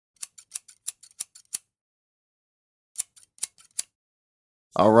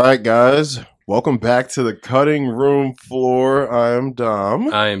All right, guys. Welcome back to the cutting room floor. I am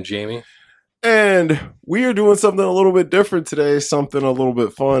Dom. I am Jamie. And we are doing something a little bit different today, something a little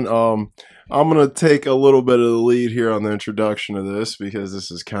bit fun. I'm going to take a little bit of the lead here on the introduction of this because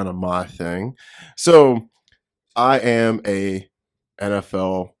this is kind of my thing. So, I am a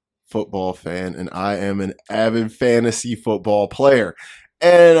NFL football fan and I am an avid fantasy football player.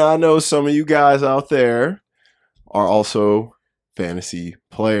 And I know some of you guys out there are also fantasy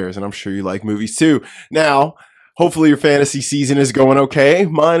players, and I'm sure you like movies too. Now, hopefully your fantasy season is going okay.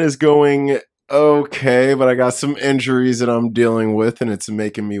 Mine is going okay, but I got some injuries that I'm dealing with, and it's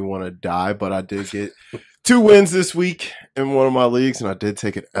making me want to die. But I did get 2 wins this week in one of my leagues, and I did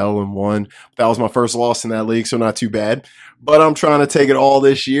take an L in one. That was my first loss in that league, so not too bad. But I'm trying to take it all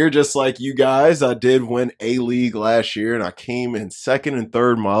this year, just like you guys. I did win a league last year, and I came in second and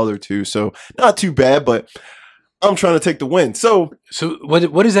third in my other 2, so not too bad, but I'm trying to take the win. So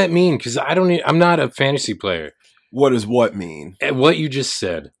what does that mean? Because I'm not a fantasy player. what does what mean? What you just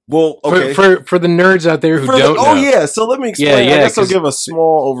said. Well, okay. For the nerds out there who don't know. Oh, yeah. So let me explain. Yeah, I guess I'll give a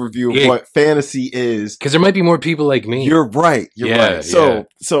small overview of what fantasy is. Because there might be more people like me. You're right. You're right. So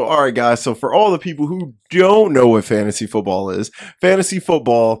all right, guys. So for all the people who don't know what fantasy football is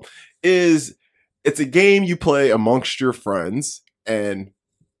it's a game you play amongst your friends, and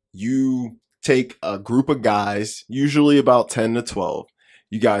you take a group of guys, usually about 10 to 12.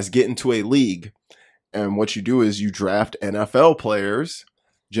 You guys get into a league, and what you do is you draft NFL players,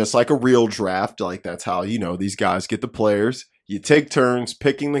 just like a real draft. Like, that's how, these guys get the players. You take turns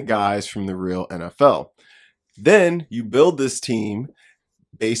picking the guys from the real NFL. Then you build this team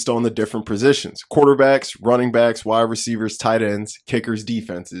based on the different positions: quarterbacks, running backs, wide receivers, tight ends, kickers,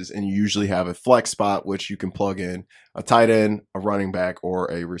 defenses, and you usually have a flex spot, which you can plug in a tight end, a running back, or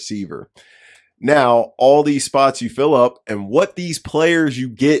a receiver. Now, all these spots you fill up, and what these players you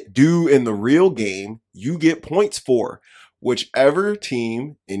get do in the real game, you get points for. Whichever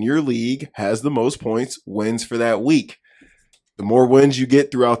team in your league has the most points wins for that week. The more wins you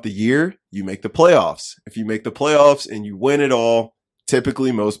get throughout the year, you make the playoffs. If you make the playoffs and you win it all,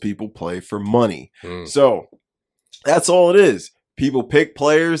 typically most people play for money. So that's all it is. People pick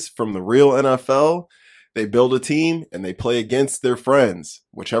players from the real NFL. They build a team and they play against their friends.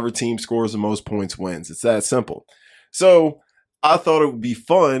 Whichever team scores the most points wins. It's that simple. So I thought it would be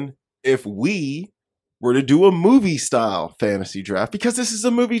fun if we were to do a movie style fantasy draft, because this is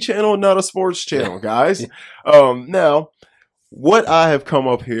a movie channel, not a sports channel, guys. Now, what I have come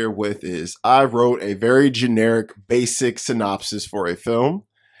up here with is I wrote a very generic, basic synopsis for a film.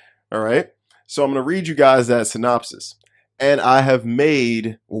 All right. So I'm going to read you guys that synopsis. And I have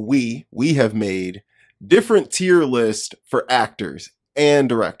made, we have made different tier lists for actors and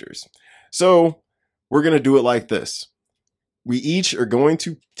directors. So we're going to do it like this. We each are going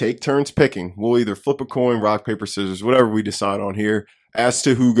to take turns picking. We'll either flip a coin, rock, paper, scissors, whatever we decide on here, as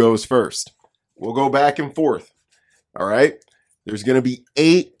to who goes first. We'll go back and forth. All right. There's going to be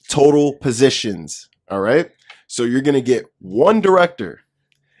 8 total positions. All right. So you're going to get 1 director.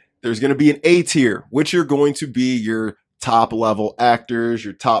 There's going to be an A tier, which are going to be your top level actors,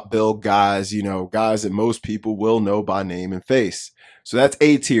 your top bill guys, guys that most people will know by name and face. So that's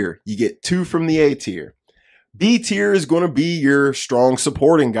A tier. You get 2 from the A tier. B tier is going to be your strong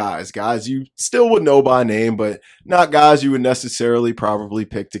supporting guys you still would know by name, but not guys you would necessarily probably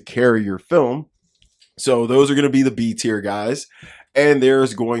pick to carry your film. So those are going to be the B tier guys, and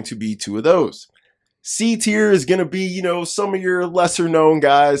there's going to be 2 of those. C tier is going to be, some of your lesser known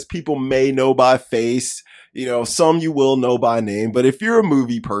guys people may know by face. Some you will know by name, but if you're a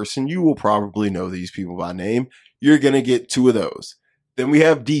movie person, you will probably know these people by name. You're going to get 2 of those. Then we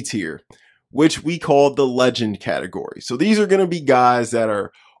have D tier, which we call the legend category. So these are going to be guys that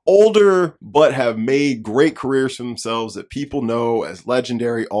are older, but have made great careers for themselves that people know as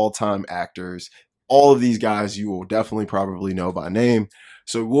legendary all-time actors. All of these guys you will definitely probably know by name.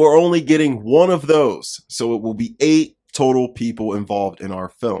 So we're only getting 1 of those. So it will be 8 total people involved in our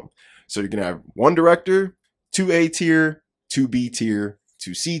film. So you're going to have 1 director, 2 A tier, 2 B tier,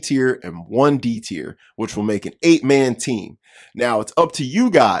 2 C tier, and 1 D tier, which will make an 8-man team. Now it's up to you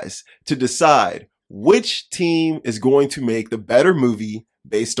guys to decide which team is going to make the better movie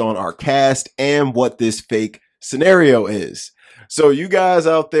based on our cast and what this fake scenario is. So you guys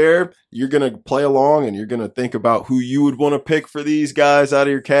out there, you're going to play along and you're going to think about who you would want to pick for these guys out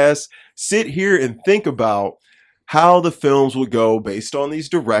of your cast. Sit here and think about how the films would go based on these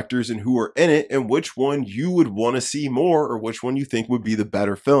directors and who are in it, and which one you would want to see more, or which one you think would be the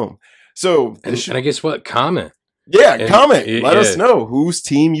better film. So, and I guess what? Comment. Yeah, comment. Let us know whose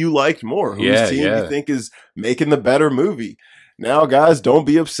team you liked more, whose team you think is making the better movie. Now, guys, don't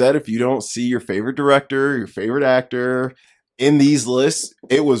be upset if you don't see your favorite director, your favorite actor in these lists.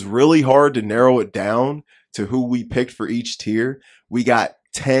 It was really hard to narrow it down to who we picked for each tier. We got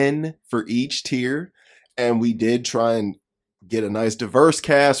 10 for each tier, and we did try and get a nice diverse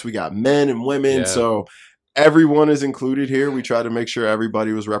cast. We got men and women, so everyone is included here. We tried to make sure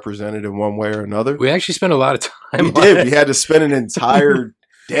everybody was represented in one way or another. We actually spent a lot of time. We did. We had to spend an entire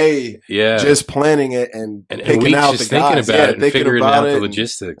day just planning it and picking out the guys. Thinking about it and figuring out the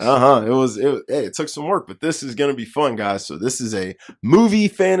logistics. It took some work, but this is going to be fun, guys. So this is a movie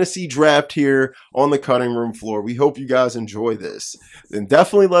fantasy draft here on the cutting room floor. We hope you guys enjoy this. Then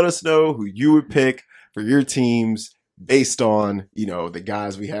definitely let us know who you would pick for your teams based on, the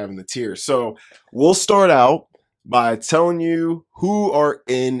guys we have in the tier. So we'll start out by telling you who are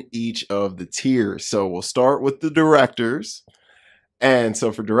in each of the tiers. So we'll start with the directors. And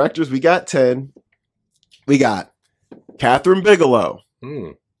so for directors, we got 10. We got Catherine Bigelow,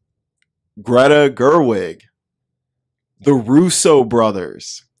 Greta Gerwig, the Russo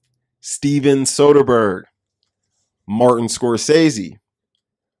brothers, Steven Soderbergh, Martin Scorsese,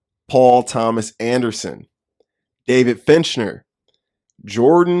 Paul Thomas Anderson, David Fincher,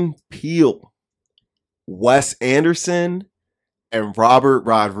 Jordan Peele, Wes Anderson, and Robert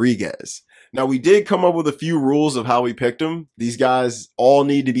Rodriguez. Now, we did come up with a few rules of how we picked them. These guys all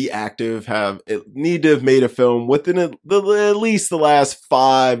need to be active, need to have made a film within at least the last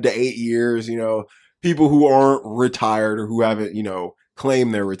 5 to 8 years, people who aren't retired or who haven't,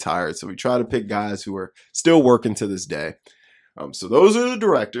 claimed they're retired. So we try to pick guys who are still working to this day. So those are the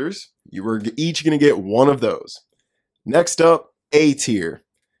directors. You were each going to get one of those. Next up, A tier.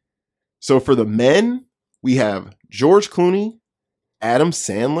 So for the men, we have George Clooney, Adam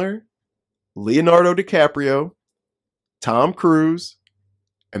Sandler, Leonardo DiCaprio, Tom Cruise,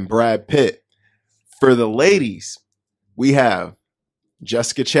 and Brad Pitt. For the ladies, we have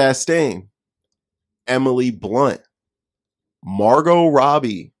Jessica Chastain, Emily Blunt, Margot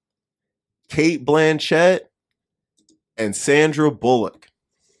Robbie, Cate Blanchett, and Sandra Bullock.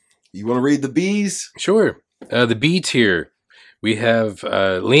 You want to read the B's? Sure. The B tier, we have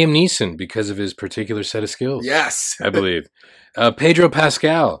Liam Neeson because of his particular set of skills. Yes. I believe. Pedro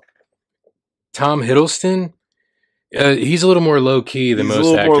Pascal, Tom Hiddleston. He's a little more low-key than most actors.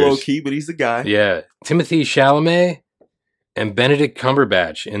 He's a little more low-key, but he's the guy. Yeah. Timothy Chalamet and Benedict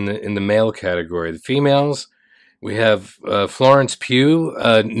Cumberbatch in the male category. The females, we have Florence Pugh,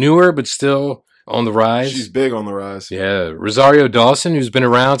 newer but still on the rise. She's big on the rise. Yeah. Rosario Dawson, who's been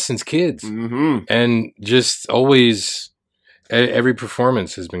around since kids. Mm-hmm. And just always, every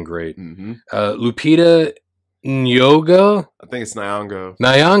performance has been great. Mm-hmm. Lupita Nyong'o. I think it's Nyong'o.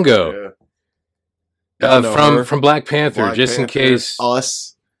 Nyong'o. Yeah. From Black Panther, just in case.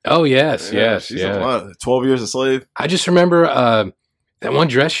 Us. Oh, yes, yes. She's a lot. 12 Years a Slave. I just remember that one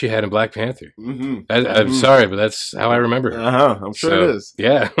dress she had in Black Panther. Mm-hmm. I'm sorry, but that's how I remember her. I'm sure it is.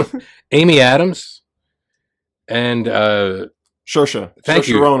 Yeah. Amy Adams and Saoirse. Thank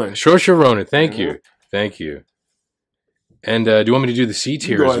you. Ronan. Saoirse Ronan. Thank you. Thank you. And do you want me to do the C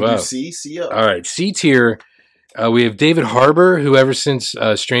tier as well? C up. All right, C tier. We have David Harbour, who ever since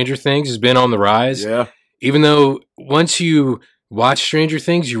Stranger Things has been on the rise. Yeah. Even though once you watch Stranger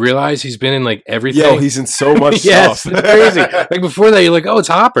Things, you realize he's been in like everything. Yo, he's in so much yes, stuff. It's crazy. Like before that, you're like, oh, it's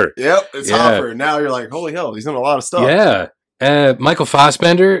Hopper. Yep, it's Hopper. Now you're like, holy hell, he's in a lot of stuff. Yeah. Michael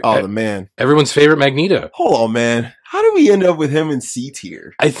Fassbender. Oh, the man. Everyone's favorite Magneto. Hold on, man. How did we end up with him in C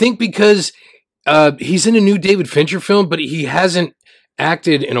tier? I think because he's in a new David Fincher film, but he hasn't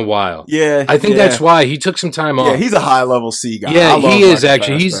acted in a while. Yeah. I think that's why he took some time off. Yeah, he's a high level C guy. Yeah, he is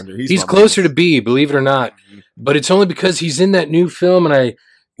actually. He's closer to B, believe it or not. Mm-hmm. But it's only because he's in that new film, and I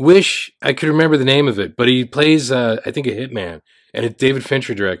wish I could remember the name of it. But he plays, I think, a hitman, and David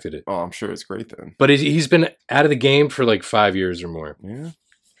Fincher directed it. Oh, I'm sure it's great then. But he's been out of the game for like 5 years or more. Yeah.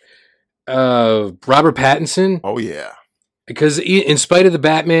 Robert Pattinson. Oh yeah. Because in spite of the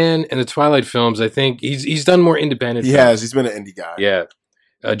Batman and the Twilight films, I think he's done more independent. He has. He's been an indie guy. Yeah.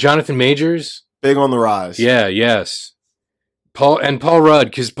 Jonathan Majors. Big on the rise. Yeah. Yes. Paul Rudd,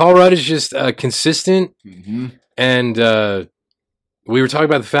 because Paul Rudd is just consistent, and we were talking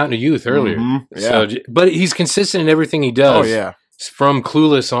about the Fountain of Youth earlier. Mm-hmm. Yeah. So, but he's consistent in everything he does. Oh yeah. From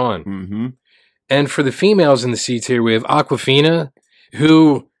Clueless on. Mm-hmm. And for the females in the C tier, we have Awkwafina,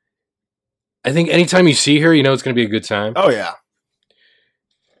 who I think anytime you see her, you know it's going to be a good time. Oh, yeah.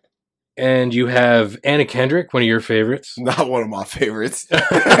 And you have Anna Kendrick, one of your favorites. Not one of my favorites.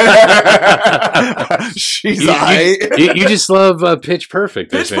 She's you just love Pitch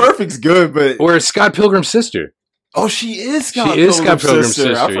Perfect. Pitch Perfect's good, but... Or Scott Pilgrim's sister. Oh, she is Scott Pilgrim's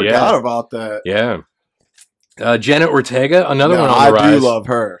sister. I forgot about that. Yeah. Janet Ortega, another one on the rise. I do love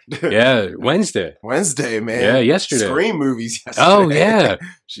her. Yeah, Wednesday, man. Yeah, yesterday. Scream movies yesterday. Oh, yeah.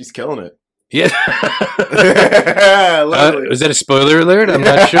 She's killing it. Yeah. Was that a spoiler alert? I'm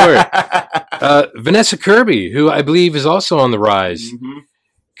not sure. Vanessa Kirby, who I believe is also on the rise.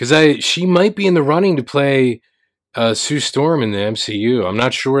 Because she might be in the running to play Sue Storm in the MCU. I'm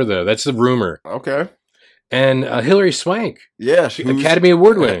not sure, though. That's the rumor. Okay. And Hilary Swank. Yeah. Academy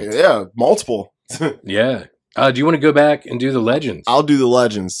Award winning. Yeah, multiple. Yeah. Do you want to go back and do the Legends? I'll do the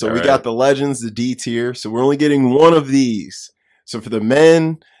Legends. So we got the Legends, the D tier. So we're only getting one of these. So for the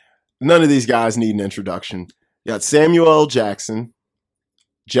men, none of these guys need an introduction. You got Samuel L. Jackson,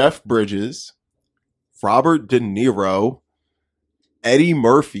 Jeff Bridges, Robert De Niro, Eddie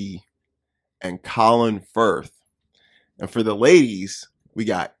Murphy, and Colin Firth. And for the ladies, we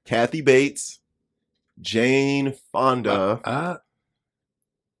got Kathy Bates, Jane Fonda.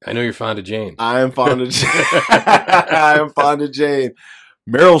 I know you're fond of Jane. I am fond of Jane. I am fond of Jane.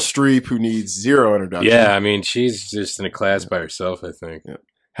 Meryl Streep, who needs zero introduction. Yeah, I mean, she's just in a class by herself, I think. Yeah.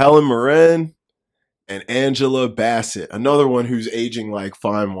 Helen Mirren and Angela Bassett, another one who's aging like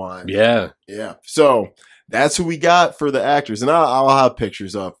fine wine. Yeah. Yeah. So that's who we got for the actors. And I'll have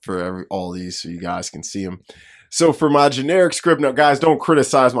pictures up for all these so you guys can see them. So for my generic script, now, guys, don't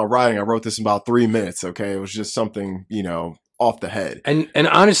criticize my writing. I wrote this in about 3 minutes, okay? It was just something, off the head. And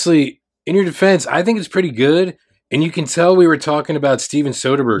honestly, in your defense, I think it's pretty good. And you can tell we were talking about Steven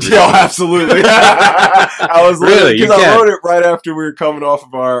Soderbergh. Yeah, absolutely. I was really, because I wrote it right after we were coming off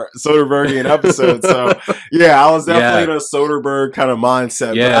of our Soderberghian episode. So yeah, I was definitely in a Soderbergh kind of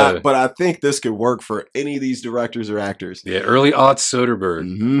mindset. Yeah. But I think this could work for any of these directors or actors. Yeah, early aughts Soderbergh.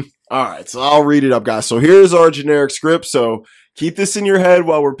 Mm-hmm. All right, so I'll read it up, guys. So here's our generic script. So keep this in your head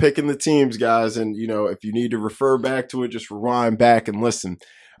while we're picking the teams, guys. And, if you need to refer back to it, just rewind back and listen.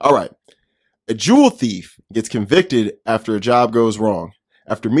 All right. A jewel thief gets convicted after a job goes wrong.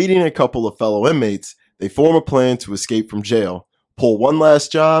 After meeting a couple of fellow inmates, they form a plan to escape from jail, pull one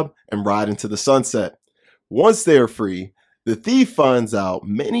last job, and ride into the sunset. Once they are free, the thief finds out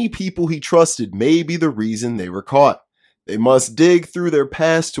many people he trusted may be the reason they were caught. They must dig through their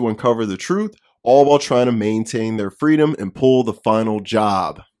past to uncover the truth, all while trying to maintain their freedom and pull the final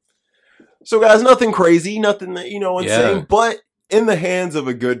job. So, guys, nothing crazy, nothing that, insane, but in the hands of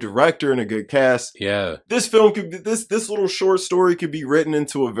a good director and a good cast, this film could be, this little short story could be written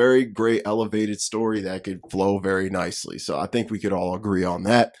into a very great elevated story that could flow very nicely. So I think we could all agree on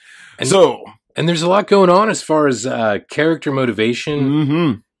that. And there's a lot going on as far as character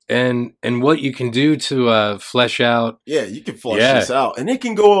motivation and what you can do to flesh out. Yeah, you can flesh this out, and it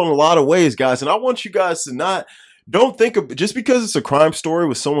can go in a lot of ways, guys. And I want you guys to don't think of just because it's a crime story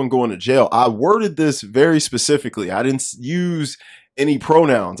with someone going to jail. I worded this very specifically. I didn't use any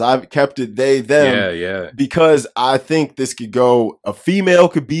pronouns. I've kept it they, them. Because I think this could go, a female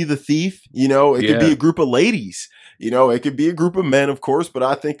could be the thief, it could be a group of ladies, it could be a group of men, of course, but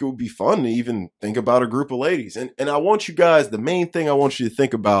I think it would be fun to even think about a group of ladies. And I want you guys, the main thing I want you to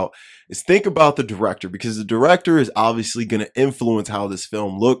think about is think about the director, because the director is obviously going to influence how this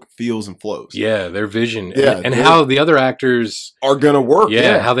film feels, and flows. Yeah, their vision. And how the other actors are going to work.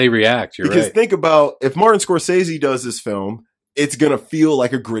 Yeah, how they react. Because think about, if Martin Scorsese does this film, it's going to feel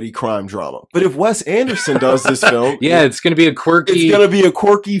like a gritty crime drama. But if Wes Anderson does this film... it's going to be a quirky... It's going to be a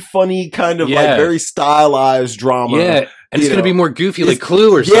quirky, funny, kind of like very stylized drama. Yeah, and it's going to be more goofy, like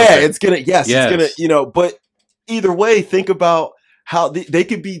Clue or something. Yeah, it's going to... Yes, it's going to... But either way, think about how they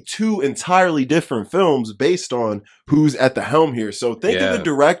could be two entirely different films based on who's at the helm here. So think of the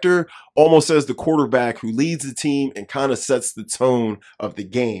director almost as the quarterback who leads the team and kind of sets the tone of the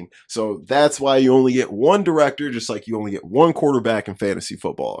game. So that's why you only get one director, just like you only get one quarterback in fantasy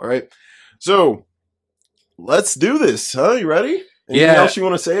football. All right. So let's do this. Huh? You ready? Anything else you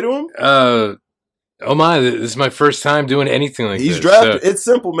want to say to him? Oh my! This is my first time doing anything like this. He's drafted. So. It's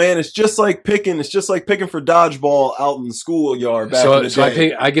simple, man. It's just like picking for dodgeball out in the schoolyard back in the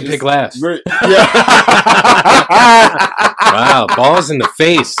day. I get pick last. Yeah. Wow! Balls in the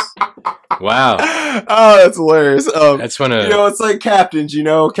face. Wow. Oh, that's hilarious. That's when it's like captains. You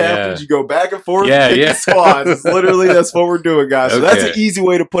go back and forth. The squads. It's literally that's what we're doing, guys. So that's an easy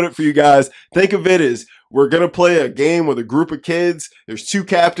way to put it for you guys. Think of it as, we're going to play a game with a group of kids. There's two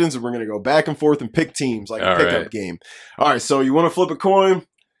captains, and we're going to go back and forth and pick teams like a pickup game. All right, so you want to flip a coin?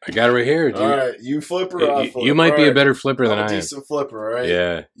 I got it right here. All right, you flip or I flip? You might be a better flipper than I am. I'm a decent flipper, all right?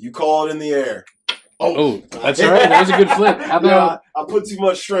 Yeah. You call it in the air. Oh, that's all right. That was a good flip. How about... I put too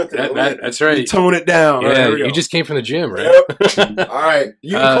much strength in it. That's right. You tone it down. Yeah, right, you just came from the gym, right? Yep. All right,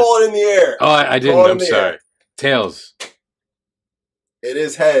 you can call it in the air. Oh, I didn't. I'm sorry. Tails. It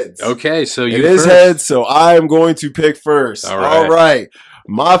is heads. Okay, so it is heads, so I am going to pick first. All right.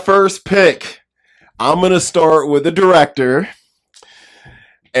 My first pick, I'm going to start with the director.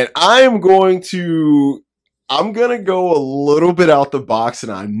 And I'm going to go a little bit out the box,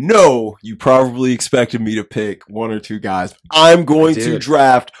 and I know you probably expected me to pick one or two guys. I'm going to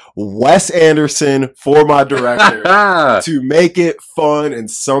draft Wes Anderson for my director to make it fun and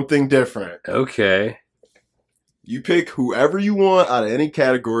something different. Okay. You pick whoever you want out of any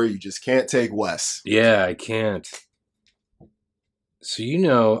category. You just can't take Wes. Yeah, I can't. So,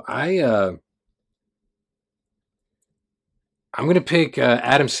 I'm going to pick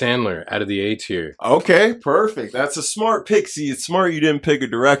Adam Sandler out of the A tier. Okay, perfect. That's a smart pick. See, it's smart you didn't pick a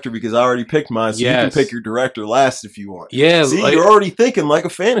director because I already picked mine, so you can pick your director last if you want. Yeah. See, you're already thinking like a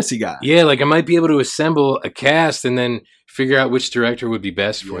fantasy guy. Yeah, like I might be able to assemble a cast and then figure out which director would be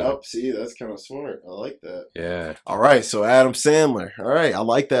best for them. See, that's kind of smart. I like that. Yeah. All right, so Adam Sandler. All right, I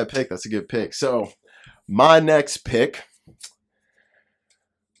like that pick. That's a good pick. So, my next pick,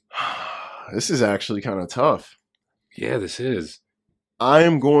 this is actually kind of tough. Yeah, this is. I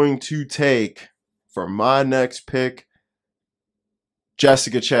am going to take, for my next pick,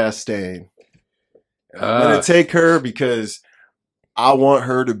 Jessica Chastain. I'm going to take her because I want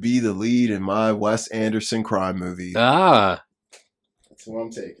her to be the lead in my Wes Anderson crime movie. That's what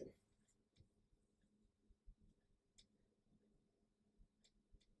I'm taking.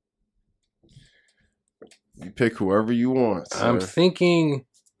 You pick whoever you want, sir. I'm thinking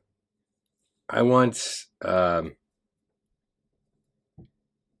I want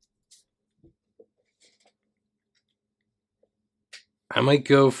I might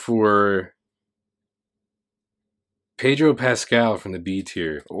go for Pedro Pascal from the B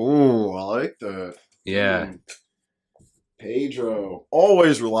tier. Oh, I like that. Yeah. Pedro,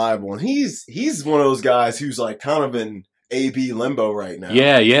 always reliable. And he's one of those guys who's like kind of in A-B limbo right now.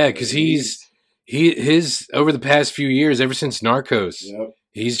 Yeah, because his over the past few years, ever since Narcos,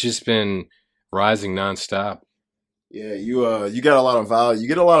 he's just been rising nonstop. Yeah, you got a lot of value. You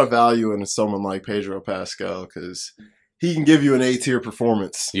get a lot of value in someone like Pedro Pascal because he can give you an A-tier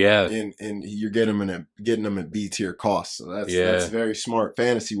performance. Yeah. And you're getting them at B-tier cost. So that's very smart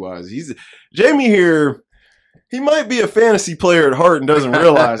fantasy-wise. Jamie here, he might be a fantasy player at heart and doesn't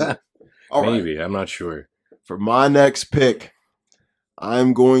realize it. Maybe, I'm not sure. For my next pick,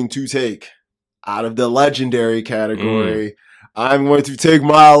 I'm going to take, out of the legendary category, I'm going to take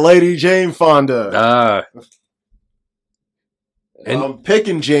my lady Jane Fonda. And I'm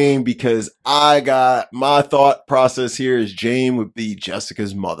picking Jane because my thought process here is Jane would be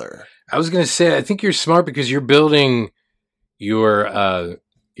Jessica's mother. I was going to say, I think you're smart because you're building your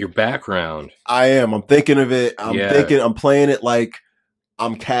background. I am. I'm thinking of it. I'm playing it like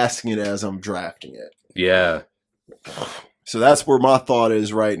I'm casting it as I'm drafting it. Yeah. So that's where my thought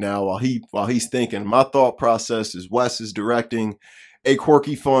is right now while he's thinking. My thought process is Wes is directing a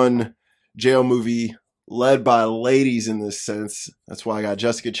quirky, fun jail movie led by ladies in this sense. That's why I got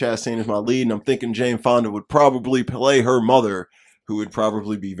Jessica Chastain as my lead, and I'm thinking Jane Fonda would probably play her mother, who would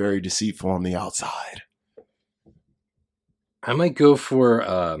probably be very deceitful on the outside. I might go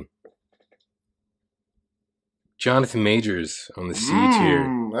for Jonathan Majors on the C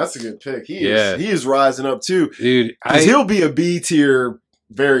tier. That's a good pick. He is rising up too. Dude, he'll be a B tier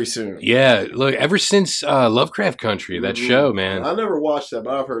very soon. Yeah, look, ever since Lovecraft Country, that show, man. I never watched that,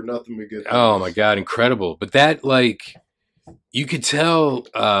 but I've heard nothing but good things. Oh my God, incredible. But that, like, you could tell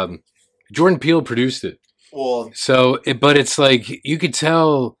Jordan Peele produced it. Well, but it's like, you could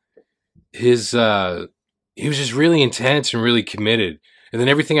tell he was just really intense and really committed. And then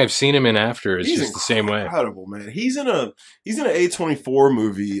everything I've seen him in after is just the same way. Incredible, man. He's in an A24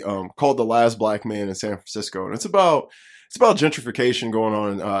 movie called The Last Black Man in San Francisco, and it's about gentrification going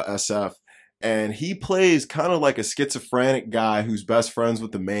on in SF. And he plays kind of like a schizophrenic guy who's best friends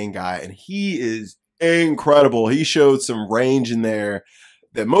with the main guy, and he is incredible. He showed some range in there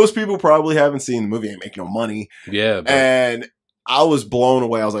that most people probably haven't seen. The movie ain't making no money. Yeah, and I was blown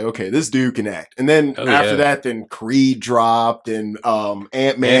away. I was like, okay, this dude can act. And then after that, then Creed dropped and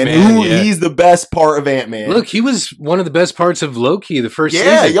Ant-Man. He's the best part of Ant-Man. Look, he was one of the best parts of Loki the first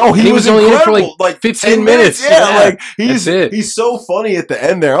season. Yeah, he was only in it for like 15 minutes. Yeah, like he's so funny at the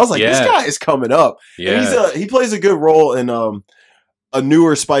end there. I was like, this guy is coming up. Yeah. And he plays a good role in a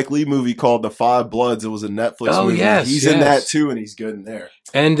newer Spike Lee movie called The Five Bloods. It was a Netflix movie. Yes, he's in that too, and he's good in there.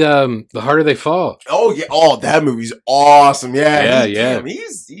 And The Harder They Fall. Oh yeah, that movie's awesome. Yeah, Damn, he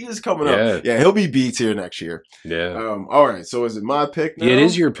is coming up. Yeah, he'll be B tier next year. Yeah. All right. So is it my pick now? Yeah, it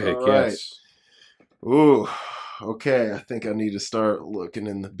is your pick. Yes. Ooh. Okay. I think I need to start looking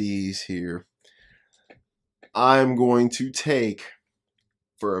in the B's here. I'm going to take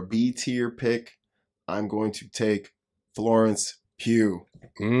for a B tier pick, I'm going to take Florence Pugh.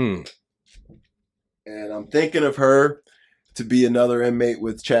 And I'm thinking of her to be another inmate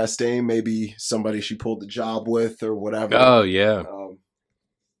with Chastain, maybe somebody she pulled the job with or whatever. Oh, yeah.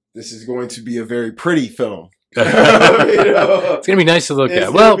 This is going to be a very pretty film. It's gonna be nice to look at.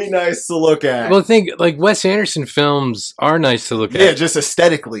 It's gonna be nice to look at. Well, think like Wes Anderson films are nice to look at. Yeah, just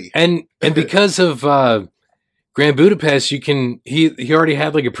aesthetically, and because of Grand Budapest, you can he already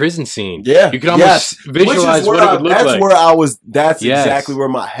had like a prison scene. Yeah, you can almost visualize what it would look like. That's where I was. That's exactly where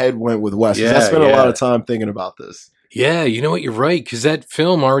my head went with Wes. Yeah, I spent a lot of time thinking about this. Yeah, you know what? You're right, because that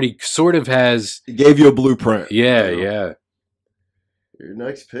film already sort of has. It gave you a blueprint. Yeah, yeah. Your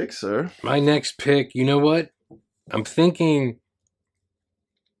next pick, sir. My next pick. You know what? I'm thinking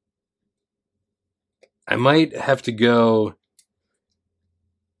I might have to go,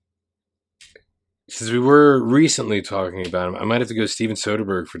 since we were recently talking about him, I might have to go Steven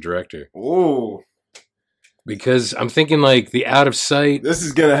Soderbergh for director. Ooh. Because I'm thinking like the Out of Sight. This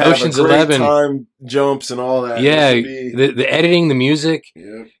is going to have Ocean's a great 11 time jumps and all that. Yeah, the editing, the music.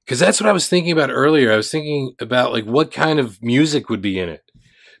 Yeah. Because that's what I was thinking about earlier. I was thinking about like what kind of music would be in it.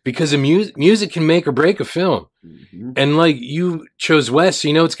 Because the music can make or break a film. Mm-hmm. And like you chose Wes, so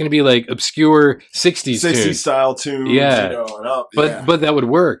you know it's going to be like obscure 60s style tunes. Yeah. You know, and up. But that would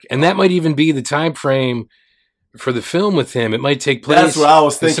work. And that might even be the time frame for the film with him. It might take place. That's what I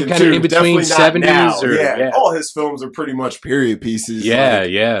was thinking some kind of in between 70s or yeah. All his films are pretty much period pieces. Yeah,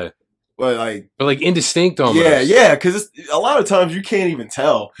 yeah. But like indistinct almost. Yeah, yeah, because a lot of times you can't even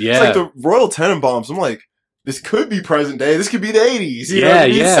tell. Yeah. It's like the Royal Tenenbaums. I'm like, this could be present day. This could be the 80s. You know, yeah, it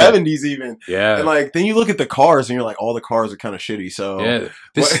could be yeah. the 70s even. Yeah. And like then you look at the cars and you're like, all the cars are kind of shitty. So yeah,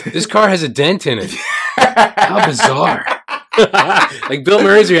 this car has a dent in it. How bizarre! Like Bill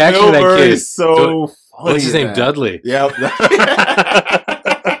Murray's reaction to that kid. So funny. What's his name? Dudley. Yeah.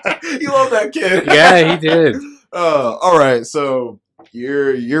 You love that kid. Yeah, he did. All right, so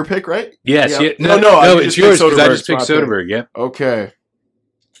your pick, right? Yes. Yeah. No, it's yours because I just picked Soderbergh. Yep. Okay.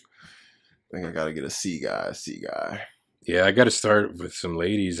 I think I got to get a C guy. Yeah, I got to start with some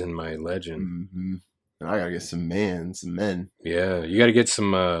ladies in my legend. Mm-hmm. And I got to get some men. Yeah, you got to get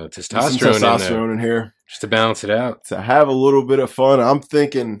some testosterone in here. Just to balance it out. To have a little bit of fun. I'm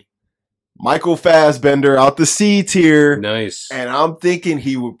thinking Michael Fassbender out the C tier. Nice. And I'm thinking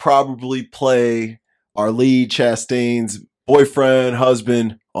he would probably play our lead, Chastain's boyfriend,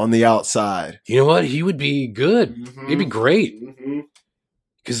 husband on the outside. You know what? He would be good. Mm-hmm. He'd be great. Mm-hmm.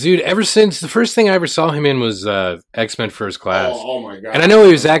 Because, dude, ever since the first thing I ever saw him in was X-Men First Class. Oh, my God. And I know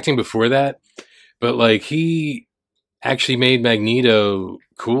he was acting before that, but, like, he actually made Magneto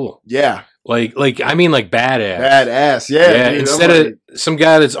cool. Yeah. Like I mean, like, badass. Badass, yeah. Dude, instead of some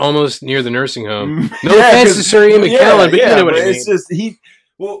guy that's almost near the nursing home. No offense to Sir Ian McKellen, but you know what I mean. It's just,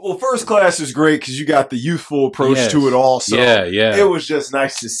 Well, First Class is great because you got the youthful approach to it all. So it was just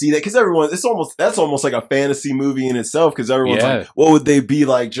nice to see that because that's almost like a fantasy movie in itself because everyone's like, what would they be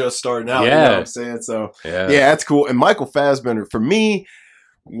like just starting out? Yeah. You know what I'm saying? So yeah, that's cool. And Michael Fassbender, for me,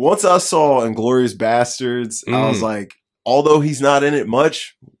 once I saw Inglourious Bastards, I was like, although he's not in it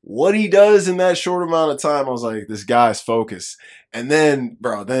much, what he does in that short amount of time, I was like, this guy's focused. And then,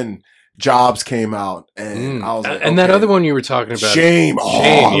 Jobs came out, and I was like, and that other one you were talking about, Shame.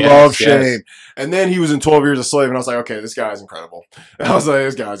 I love Shame. And then he was in 12 Years a Slave, and I was like, okay, this guy's incredible. I was like,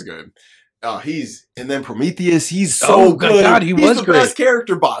 this guy's good. And then Prometheus, he's so good. God, he was the great. Best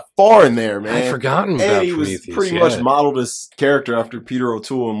character by far in there, man. I'd forgotten about and he Prometheus. was pretty much modeled his character after Peter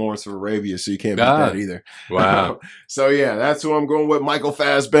O'Toole in Lawrence of Arabia, so you can't beat that either. Wow. So yeah, that's who I'm going with. Michael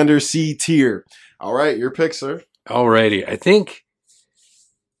Fassbender, C tier. All right, your pick, sir. Alrighty, I think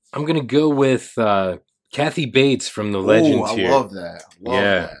I'm gonna go with Kathy Bates from the Legend tier. I love that. Love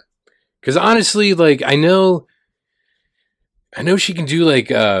that. Because honestly, like I know she can do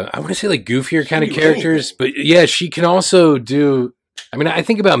like I want to say like goofier kind of characters, but yeah, she can also do. I mean, I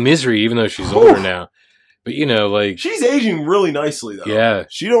think about Misery, even though she's older now, but you know, like she's aging really nicely though. Yeah,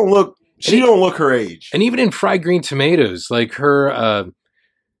 she don't look her age. And even in Fried Green Tomatoes, like her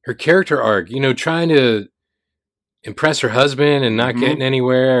character arc, you know, trying to impress her husband and not getting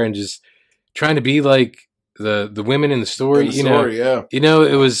anywhere, and just trying to be like the women in the story,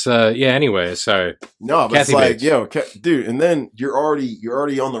 it was anyway, sorry. No, but Kathy it's like, dude, and then you're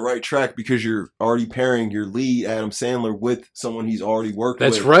already on the right track because you're already pairing your lead Adam Sandler with someone he's already worked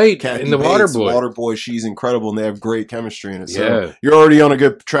with. That's right. Kathy in the Bates, Waterboy. Waterboy, she's incredible and they have great chemistry in it. So you're already on a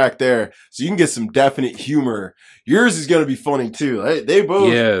good track there. So you can get some definite humor. Yours is going to be funny too. They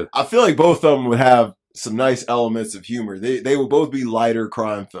both, I feel like both of them would have some nice elements of humor. They will both be lighter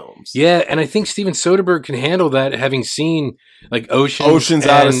crime films. Yeah, and I think Steven Soderbergh can handle that, having seen like Ocean's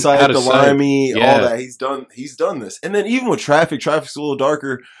Out of Sight, The Limey, yeah. all that. He's done this. And then even with Traffic's a little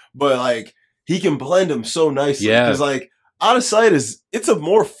darker, but like he can blend them so nicely. Yeah. Because like Out of Sight it's a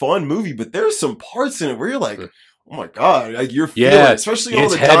more fun movie, but there's some parts in it where you're like, oh my God, like you're feeling it, especially all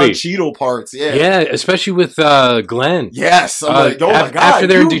the heavy. Don Cheadle parts. Yeah. Yeah, especially with Glenn. Yes. I'm like, oh my God. After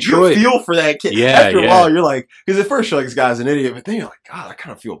they're in Detroit. You feel for that kid. Yeah, After a while, you're like, because at first you're like, this guy's an idiot, but then you're like, God, I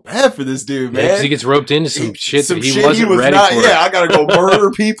kind of feel bad for this dude, man. Because he gets roped into some shit that he wasn't ready for. Yeah, I got to go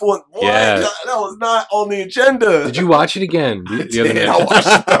murder people. And what? Yeah. That was not on the agenda. Did you watch it again the other night? I watched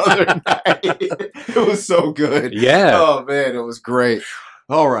it the other night. It was so good. Yeah. Oh, man, it was great.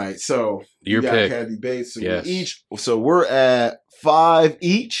 All right, so your pick. Kathy Bates. So yes. we're at 5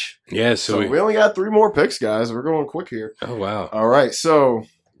 each. Yeah, so we only got 3 more picks, guys. We're going quick here. Oh wow! All right, so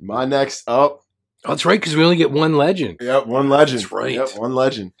my next up. Oh, that's right, because we only get one legend. Yep, one legend. That's right. Yep, one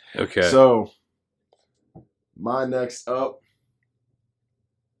legend. Okay. So my next up,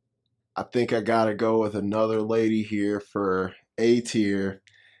 I think I gotta go with another lady here for A tier,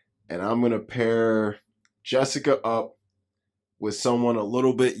 and I'm gonna pair Jessica up with someone a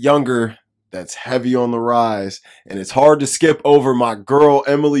little bit younger that's heavy on the rise. And it's hard to skip over my girl,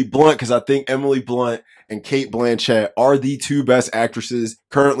 Emily Blunt, because I think Emily Blunt and Cate Blanchett are the 2 best actresses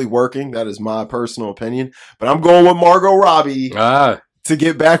currently working. That is my personal opinion. But I'm going with Margot Robbie to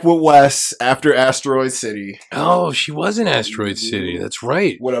get back with Wes after Asteroid City. Oh, she was in Asteroid City. That's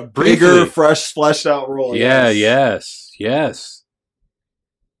right. With a bigger, fresh, fleshed out role. Yeah, yes.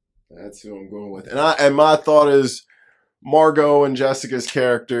 That's who I'm going with. And my thought is, Margot and Jessica's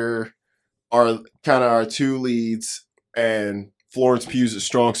character are kind of our 2 leads, and Florence Pugh's a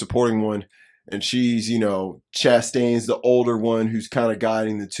strong supporting one. And she's, Chastain's the older one who's kind of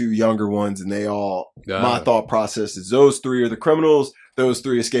guiding the 2 younger ones. And they all, my thought process is those 3 are the criminals. Those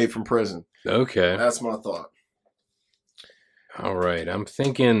 3 escape from prison. Okay. That's my thought. All right. I'm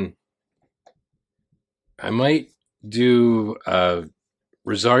thinking I might do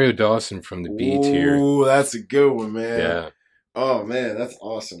Rosario Dawson from the B tier. Ooh, that's a good one, man. Yeah. Oh, man, that's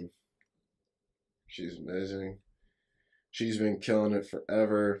awesome. She's amazing. She's been killing it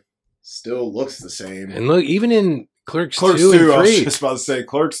forever. Still looks the same. And look, even in Clerks 2 and 3. I was just about to say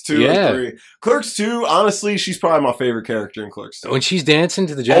Clerks 2 and 3. Clerks 2, honestly, she's probably my favorite character in Clerks 2. When she's dancing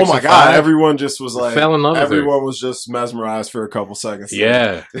to the Jackson 5. Oh my God, everyone just was like, fell in love with her. Everyone was just mesmerized for a couple seconds.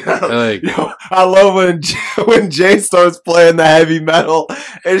 Yeah. I love when Jay starts playing the heavy metal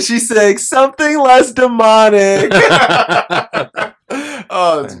and she's saying something less demonic.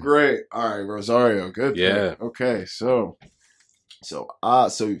 Oh, it's great. All right, Rosario, good pick. Okay, so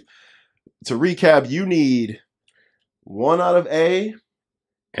to recap, you need 1 out of A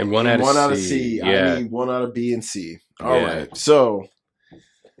and 1 out of C. Yeah. I need 1 out of B and C. All right. So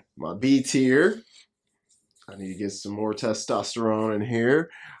my B tier, I need to get some more testosterone in here.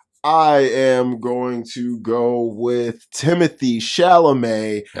 I am going to go with Timothée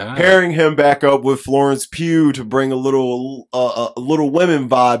Chalamet, pairing him back up with Florence Pugh to bring a little women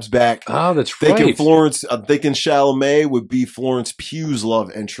vibes back. Oh, that's right. I'm thinking Chalamet would be Florence Pugh's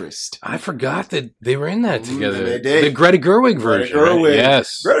love interest. I forgot that they were in that together. They did. The Greta Gerwig version. Right?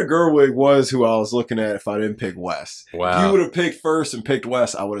 Yes. Greta Gerwig was who I was looking at if I didn't pick Wes. Wow. If you would have picked first and picked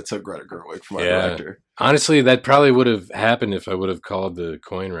Wes, I would have took Greta Gerwig for my director. Honestly, that probably would have happened if I would have called the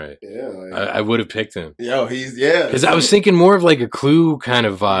coin right. Yeah, I would have picked him. Because I was thinking more of like a Clue kind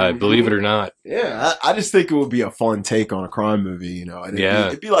of vibe, believe it or not. Yeah, I just think it would be a fun take on a crime movie,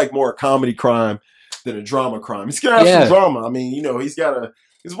 it'd be like more a comedy crime than a drama crime. He's gonna have some drama. I mean, he's got to.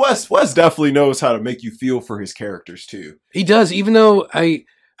 Because Wes definitely knows how to make you feel for his characters too. He does, even though I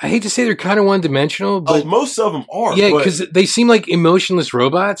hate to say they're kind of one-dimensional, but most of them are. Yeah, because they seem like emotionless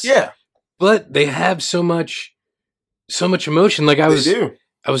robots. Yeah. But they have so much emotion. Like I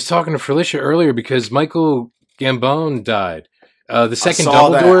was talking to Felicia earlier because Michael Gambon died. The second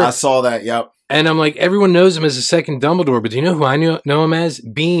Dumbledore. I saw that. Yep. And I'm like, everyone knows him as the second Dumbledore, but do you know who I know him as?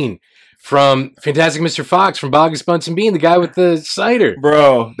 Bean from Fantastic Mr. Fox, from Bogus Bunsen and Bean, the guy with the cider.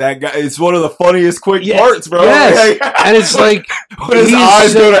 Bro, that guy, it's one of the funniest quick parts, bro. Yes. And it's like when his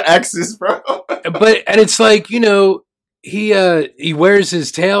eyes go to X's, bro. And it's like, he wears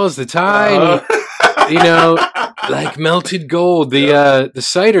his tail as the tie, and like melted gold. The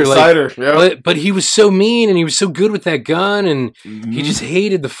cider, but he was so mean and he was so good with that gun, and he just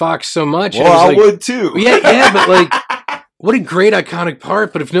hated the fox so much. Well, I would too. Yeah, but like, what a great iconic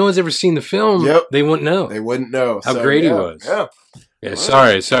part. But if no one's ever seen the film, they wouldn't know. They wouldn't know how great he was. Yeah. Yeah.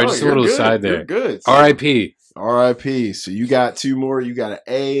 Sorry. Just a little aside there. You're good. R.I.P. R.I.P. So you got 2 more. You got an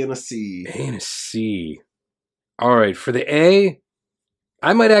A and a C. A and a C. All right. For the A,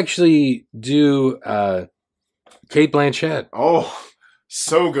 I might actually do Cate Blanchett. Oh,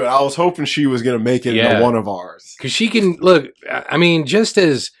 so good. I was hoping she was going to make it into one of ours. Because she can, look, I mean, just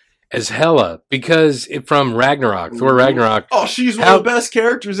as Hela, because from Ragnarok, Thor Ragnarok. Oh, she's one of the best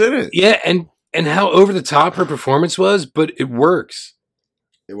characters in it. Yeah, and how over the top her performance was, but it works.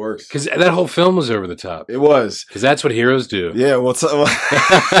 It works. Because that whole film was over the top. It was. Because that's what heroes do. Yeah, well, fucking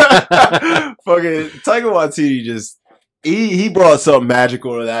Taika Waititi just, he brought something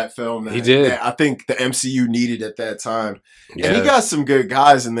magical to that film. He did. I think the MCU needed at that time. Yeah. And he got some good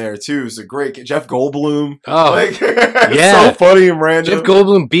guys in there, too. It's a great, Jeff Goldblum. Oh, yeah. So funny and random. Jeff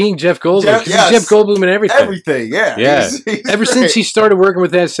Goldblum being Jeff Goldblum. He's Jeff Goldblum in everything. Everything, yeah. Yeah. Ever since he started working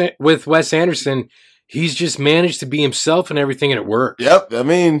with Wes Anderson, he's just managed to be himself and everything, and it works. Yep. I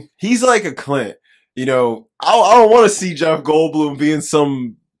mean, he's like a Clint. You know, I don't want to see Jeff Goldblum being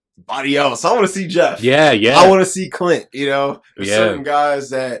somebody else. I want to see Jeff. Yeah, yeah. I want to see Clint. You know, there's certain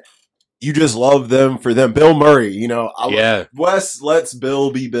guys that you just love them for them. Bill Murray, you know. Wes lets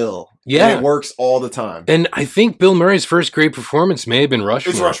Bill be Bill. Yeah. And it works all the time. And I think Bill Murray's first great performance may have been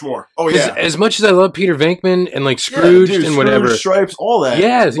Rushmore. It's Rushmore. Oh, yeah. As much as I love Peter Venkman and like Scrooge and whatever. Scrooge, Stripes, all that.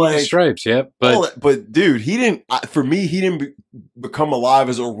 Yeah, like, Stripes, yeah. But dude, he didn't, for me, he didn't become alive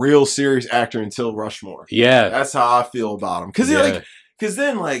as a real serious actor until Rushmore. Yeah. That's how I feel about him. Because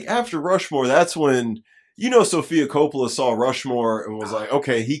then, like, after Rushmore, that's when, you know, Sofia Coppola saw Rushmore and was like,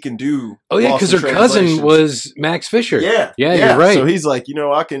 okay, he can do. Oh, yeah, because her cousin was Max Fisher. Yeah. Yeah, you're right. So he's like, you know,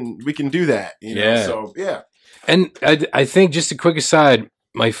 we can do that. You know? Yeah. So, yeah. And I think, just a quick aside,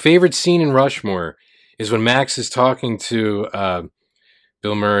 my favorite scene in Rushmore is when Max is talking to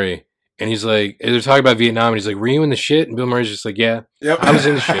Bill Murray. And he's like, they're talking about Vietnam, and he's like, were you in the shit? And Bill Murray's just like, yeah, I was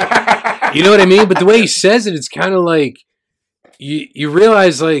in the shit. You know what I mean? But the way he says it, it's kind of like, you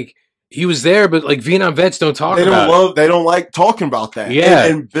realize, like, he was there, but like Vietnam vets don't talk about it. They don't like talking about that. Yeah.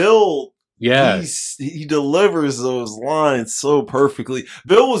 And Bill, yeah, he delivers those lines so perfectly.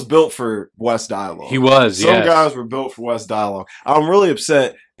 Bill was built for West dialogue. He was, Some guys were built for West dialogue. I'm really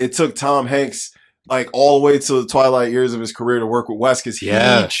upset it took Tom Hanks like all the way to the twilight years of his career to work with Wes, because he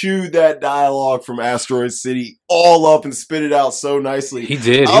chewed that dialogue from Asteroid City all up and spit it out so nicely. He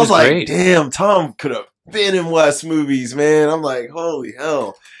did. I was like, great. Damn, Tom could have been in Wes movies, man. I'm like, holy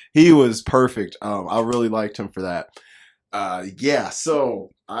hell. He was perfect. I really liked him for that. Yeah,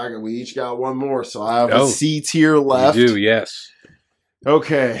 so we each got one more. So I have a C tier left. You do, yes.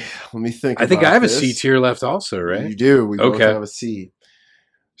 Okay, let me think. I think I have a C tier left also, right? You do. We both have a C.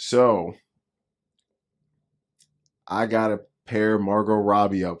 So I gotta pair Margot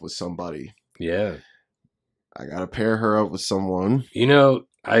Robbie up with somebody. Yeah, I gotta pair her up with someone. You know,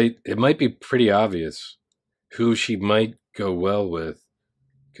 it might be pretty obvious who she might go well with,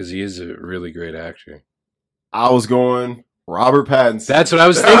 because he is a really great actor. I was going Robert Pattinson. That's what I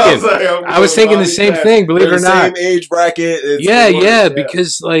was thinking. I was thinking the same thing, believe it or not. Same age bracket. Yeah,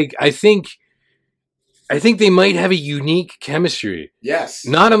 because like I think they might have a unique chemistry. Yes.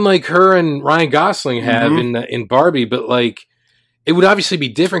 Not unlike her and Ryan Gosling have in Barbie, but like it would obviously be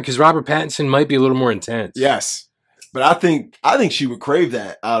different because Robert Pattinson might be a little more intense. Yes. But I think she would crave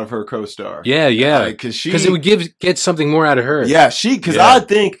that out of her co-star. Yeah, yeah. Because it would get something more out of her. Yeah, I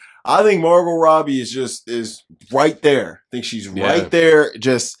think Margot Robbie is right there. I think she's right there.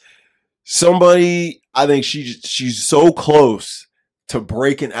 Just somebody. I think she's so close to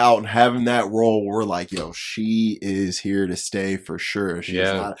breaking out and having that role where like, yo, she is here to stay for sure. She's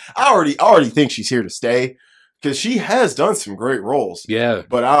not. I already think she's here to stay. Because she has done some great roles. Yeah.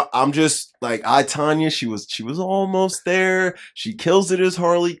 But I'm just like, Tanya, she was almost there. She kills it as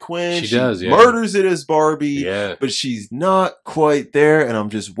Harley Quinn. She does, yeah. Murders it as Barbie. Yeah. But she's not quite there. And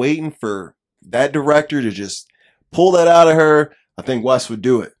I'm just waiting for that director to just pull that out of her. I think Wes would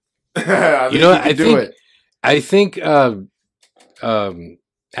do it. I think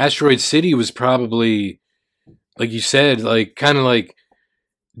Asteroid City was probably, like you said, like kind of like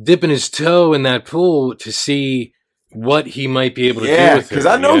dipping his toe in that pool to see what he might be able to do with her. Because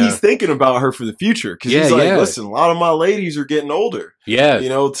I know he's thinking about her for the future. Because he's like, listen, a lot of my ladies are getting older. Yeah. You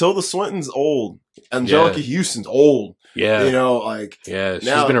know, Tilda Swinton's old. Angelica Houston's old. Yeah. You know, like. Yeah,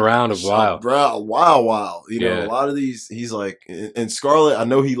 she's been around a while. A while. You know, a lot of these, he's like, and Scarlett,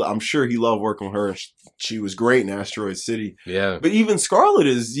 I'm sure he loved working with her. She was great in Asteroid City. Yeah. But even Scarlett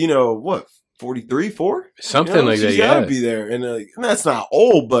is, you know, what? 43, 4? Something like that, she's gotta be there. And that's not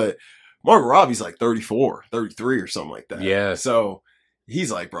old, but Margot Robbie's like 34, 33 or something like that. Yeah. So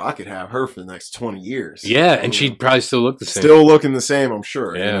he's like, bro, I could have her for the next 20 years. Yeah, and she'd probably still look the same. Still looking the same, I'm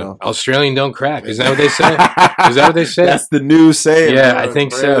sure. Yeah, you know? Australian don't crack. Isn't that what they say? Is that what they say? That's the new saying. Yeah, bro. I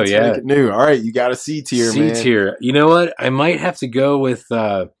think so. Yeah, new. All right, you got a C tier, man. C tier. You know what? I might have to go with.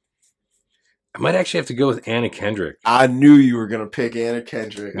 I might actually have to go with Anna Kendrick. I knew you were gonna pick Anna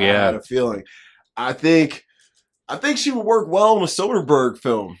Kendrick. Yeah. I had a feeling. I think she would work well in a Soderbergh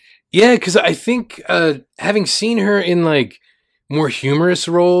film. Yeah, because I think having seen her in like more humorous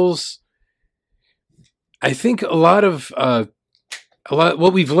roles, I think a lot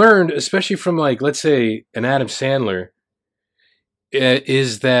what we've learned, especially from like let's say an Adam Sandler,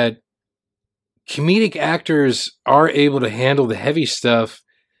 is that comedic actors are able to handle the heavy stuff.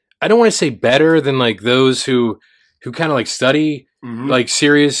 I don't want to say better than like those who kind of like study like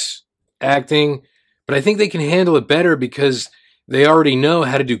serious acting, but I think they can handle it better because they already know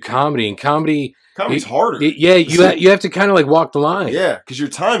how to do comedy, and comedy's harder. You have to kind of like walk the line. Yeah, because your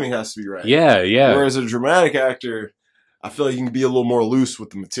timing has to be right. Yeah. Whereas a dramatic actor, I feel like you can be a little more loose with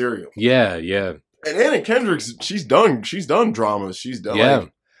the material. Yeah. And Anna Kendrick, she's done dramas. She's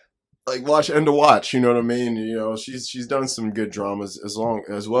done like Watch End of Watch, you know what I mean? You know, she's done some good dramas as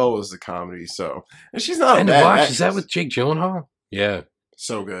well as the comedy. So, and she's not End a of bad Watch. actress. Is that with Jake Gyllenhaal? Yeah.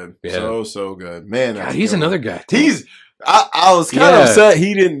 So good. Yeah. So good. Man, God, he's another guy. I was kind of upset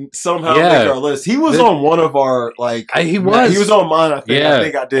he didn't somehow make our list. He was on one of our he was on mine. I think. Yeah. I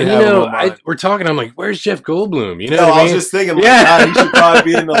think I did. And have him on mine. we're talking. I'm like, where's Jeff Goldblum? You know, I was just thinking, like, God, he should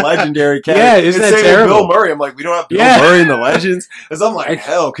probably be in the legendary cast. Yeah, isn't that terrible? Bill Murray. I'm like, we don't have Bill Murray in the Legends. Because I'm like,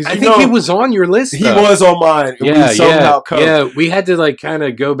 hell, because I think he was on your list. He was on mine. Yeah, we had to like kind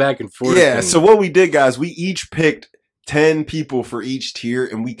of go back and forth. Yeah. So what we did, guys, we each picked 10 people for each tier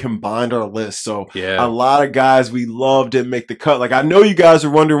and we combined our list. So a lot of guys we loved didn't make the cut. Like, I know you guys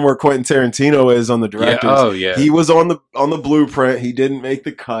are wondering where Quentin Tarantino is on the directors. Yeah. Oh yeah. He was on the blueprint. He didn't make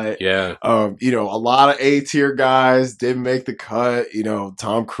the cut. Yeah. You know, a lot of A tier guys didn't make the cut. You know,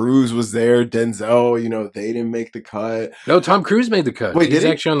 Tom Cruise was there. Denzel, you know, they didn't make the cut. No, Tom Cruise made the cut. Wait, he's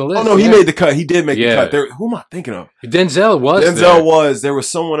actually on the list. Oh no, he made the cut. He did make the cut. Who am I thinking of? Denzel was. There was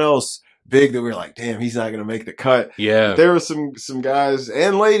someone else big that we were like, damn, he's not gonna make the cut. Yeah. But there were some guys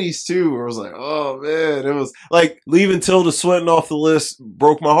and ladies too where I was like, oh man, it was like leaving Tilda Swinton off the list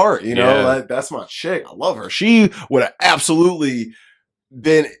broke my heart. You know, that's my chick. I love her. She would have absolutely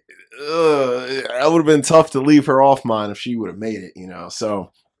been I would have been tough to leave her off mine if she would have made it, you know.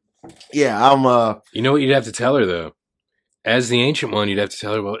 So yeah, I'm you know what you'd have to tell her though? As the Ancient One, you'd have to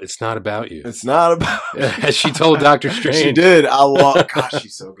tell her, well, it's not about you. It's not about As she told Dr. Strange. She did. Gosh,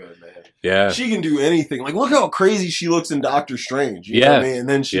 she's so good, man. Yeah. She can do anything. Like, look how crazy she looks in Doctor Strange. You know what I mean? And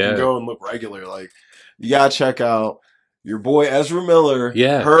then she can go and look regular. Like, you gotta check out your boy Ezra Miller,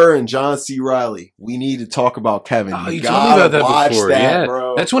 her and John C. Reilly. We need to talk about Kevin. Oh, you told me about that before.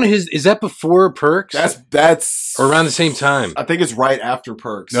 Bro. That's one of his. Is that before Perks? That's or around the same time. I think it's right after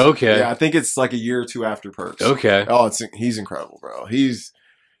Perks. Okay. Yeah, I think it's like a year or two after Perks. Okay. Oh, he's incredible, bro.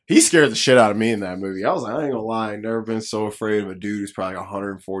 He scared the shit out of me in that movie. I was like, I ain't gonna lie, I've never been so afraid of a dude who's probably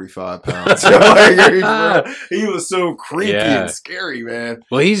 145 pounds. He was so creepy and scary, man.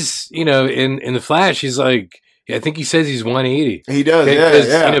 Well, he's, you know, in the Flash, he's like, I think he says he's 180. He does,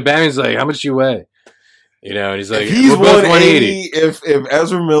 yeah. You know, Batman's like, how much do you weigh? You know, and he's like, if he's 180. If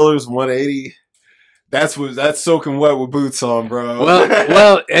Ezra Miller's 180. That's soaking wet with boots on, bro.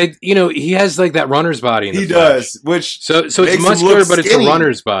 Well, you know, he has like that runner's body. In the Flash. Which so it's muscular, but it's a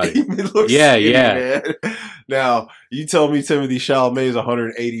runner's body. Skinny, man. Now you tell me Timothée Chalamet is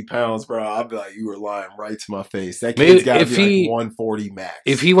 180 pounds, bro. I'd be like, you were lying right to my face. That kid's got to be like 140 max.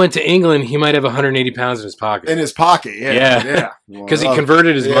 If he went to England, he might have 180 pounds in his pocket. Yeah. Because he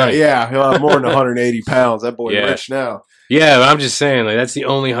converted his money. Yeah, he'll have more than 180 pounds. That boy rich now. Yeah, but I'm just saying, like, that's the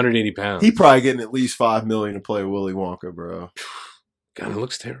only 180 pounds. He probably getting at least $5 million to play Willy Wonka, bro. God, it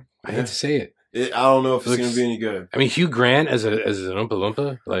looks terrible. I hate to say it. I don't know if it's gonna be any good. I mean, Hugh Grant as an Oompa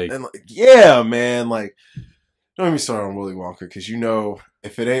Loompa, like, yeah, man. Like, don't even start on Willy Wonka because you know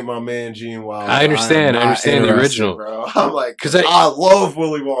if it ain't my man Gene Wilder, I understand the original, bro. I'm like, because I love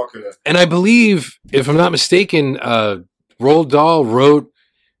Willy Wonka, and I believe, if I'm not mistaken, Roald Dahl wrote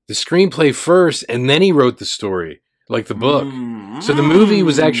the screenplay first, and then he wrote the story. Like the book. So the movie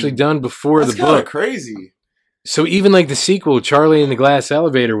was actually done before the book. That's crazy. So even like the sequel, Charlie and the Glass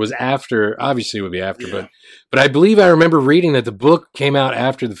Elevator, was after, obviously it would be after, but I believe I remember reading that the book came out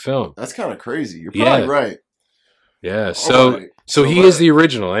after the film. That's kind of crazy. You're probably right. Yeah. So he is the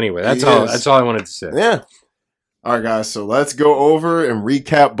original anyway. That's all I wanted to say. Yeah. All right, guys. So let's go over and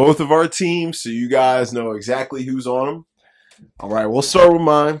recap both of our teams so you guys know exactly who's on them. All right. We'll start with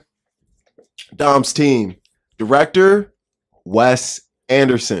mine. Dom's team. Director, Wes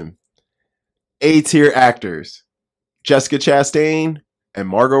Anderson. A-tier actors, Jessica Chastain and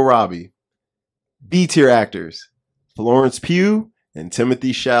Margot Robbie. B-tier actors, Florence Pugh and Timothée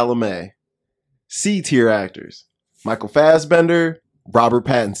Chalamet. C-tier actors, Michael Fassbender, Robert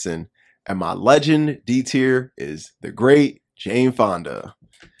Pattinson. And my legend D-tier is the great Jane Fonda.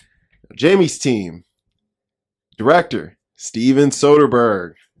 Jamie's team, director, Steven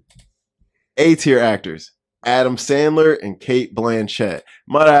Soderbergh. A-tier actors, Adam Sandler and Cate Blanchett.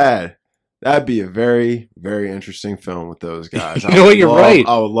 Might I add, that'd be a very, very interesting film with those guys. You're right.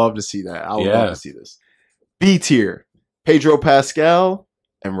 I would love to see that. I would love to see this. B tier, Pedro Pascal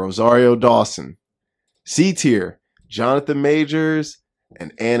and Rosario Dawson. C tier, Jonathan Majors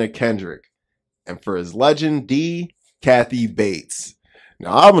and Anna Kendrick. And for his legend D, Kathy Bates.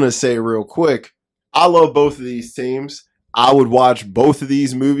 Now I'm going to say real quick, I love both of these teams. I would watch both of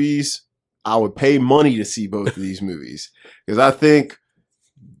these movies. I would pay money to see both of these movies because I think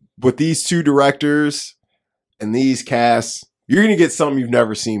with these two directors and these casts, you're going to get something you've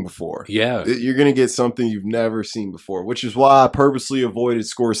never seen before. Yeah. You're going to get something you've never seen before, which is why I purposely avoided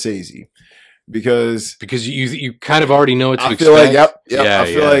Scorsese because you kind of already know what to expect. Feel like, yep. I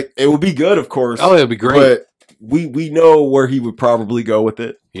feel like it would be good, of course. Oh, it would be great. But we know where he would probably go with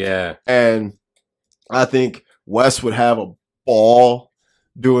it. Yeah. And I think Wes would have a ball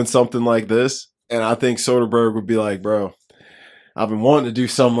doing something like this. And I think Soderbergh would be like, bro, I've been wanting to do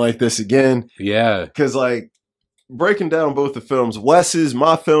something like this again. Yeah. Because, like, breaking down both the films, Wes's,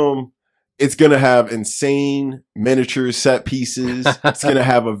 my film, it's going to have insane miniature set pieces. It's going to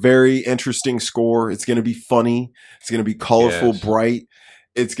have a very interesting score. It's going to be funny. It's going to be colorful, bright.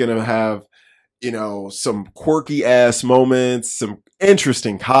 It's going to have, you know, some quirky ass moments, some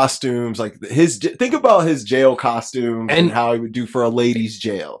interesting costumes. Like think about his jail costume and how he would do for a ladies'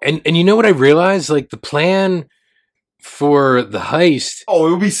 jail. And you know what I realized? Like the plan for the heist. Oh,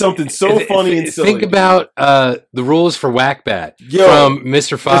 it would be something so funny and silly. Think about the rules for Whack-Bat from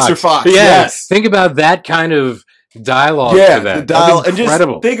Mr. Fox. Mr. Fox, yeah. yes. Think about that kind of dialogue for that. The dialogue. And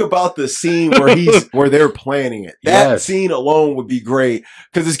just think about the scene where where they're planning it. That scene alone would be great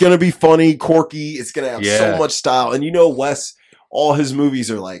because it's going to be funny, quirky. It's going to have so much style. And you know, Wes, all his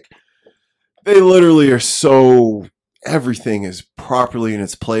movies are like, they literally are so, everything is properly in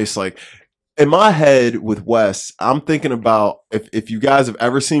its place. Like, in my head with Wes, I'm thinking about, if you guys have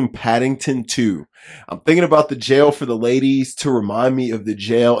ever seen Paddington 2, I'm thinking about the jail for the ladies to remind me of the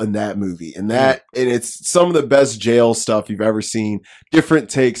jail in that movie. And it's some of the best jail stuff you've ever seen. Different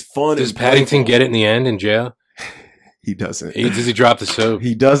takes, fun. Does Paddington get it in the end in jail? He doesn't. Does he drop the soap?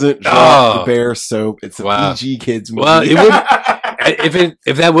 He doesn't drop the bear soap. It's a PG kids movie. Well, it would,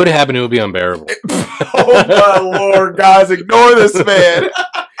 if that would happen, it would be unbearable. Oh my Lord, guys, ignore this man.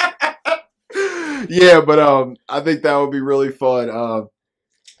 Yeah, but I think that would be really fun.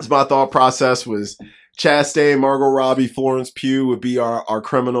 My thought process was Chastain, Margot Robbie, Florence Pugh would be our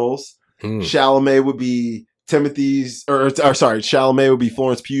criminals. Chalamet would be Chalamet would be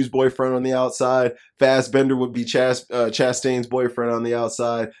Florence Pugh's boyfriend on the outside. Fassbender would be Chastain's boyfriend on the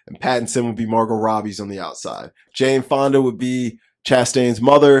outside, and Pattinson would be Margot Robbie's on the outside. Jane Fonda would be Chastain's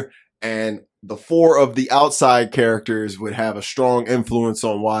mother, and the four of the outside characters would have a strong influence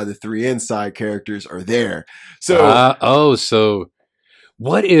on why the three inside characters are there. So, so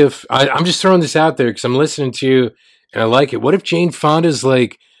what if I'm just throwing this out there because I'm listening to you and I like it. What if Jane Fonda's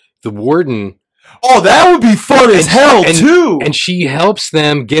like the warden? Oh, that would be fun as hell too. And she helps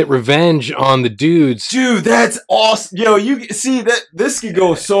them get revenge on the dudes. Dude, that's awesome. Yo, you see that this could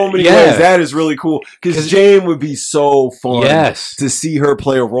go so many ways. That is really cool. Because Jane would be so fun to see her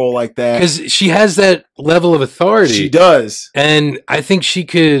play a role like that. Because she has that level of authority. She does. And I think she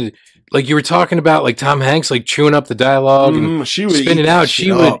could, like you were talking about, like Tom Hanks, like chewing up the dialogue and she would spin it out.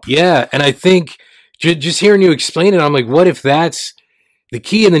 She would, and I think just hearing you explain it, I'm like, what if that's the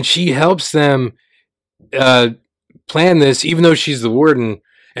key? And then she helps them plan this, even though she's the warden,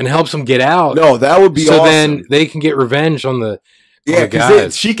 and helps them get out. No, that would be awesome. So then they can get revenge on the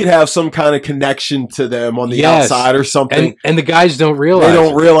because she could have some kind of connection to them on the outside or something. And the guys don't realize They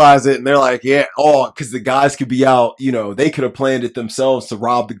don't realize it, and they're like, because the guys could be out, they could have planned it themselves to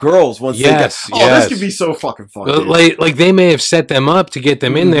rob the girls once they got, this could be so fucking fun. Like they may have set them up to get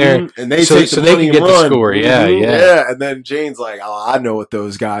them in there, and they so they can get the score. Yeah. And then Jane's like, I know what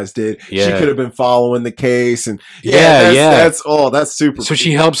those guys did. She could have been following the case, and that's super. So cool.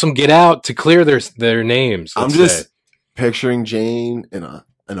 She helps them get out to clear their names. I'm just picturing Jane in a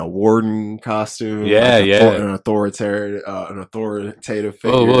warden costume, an authoritative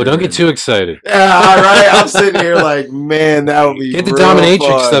figure. Whoa! Don't get too excited. Yeah, all right. I'm sitting here like, man, that would be get the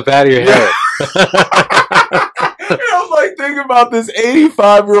dominatrix stuff out of your head. I'm like, think about this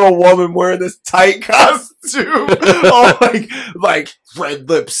 85-year-old woman wearing this tight costume, all like red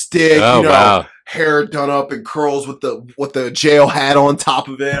lipstick, wow. hair done up in curls with the jail hat on top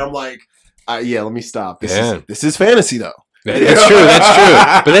of it. I'm like, yeah, let me stop. This is fantasy though. That's true.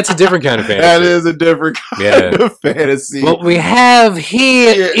 But that's a different kind of fantasy. That is a different kind of fantasy. What we have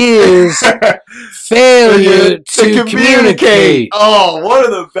here is failure to communicate. Oh, one of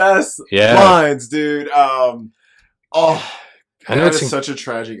the best lines, dude. I know it's such a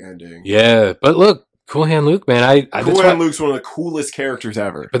tragic ending. Yeah, but look, Cool Hand Luke, man. Cool Hand Luke's one of the coolest characters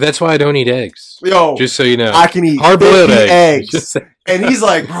ever. But that's why I don't eat eggs. Yo, just so you know, I can eat hard-boiled eggs. And he's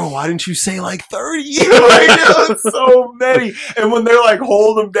like, bro, why didn't you say like 30? Like, so many. And when they're like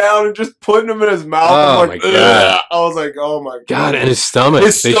holding him down and just putting him in his mouth, I'm like, I was like, oh my God. And his stomach.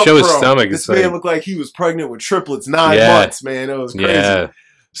 They show his stomach. This man looked like he was pregnant with triplets 9 months, man. It was crazy. Yeah.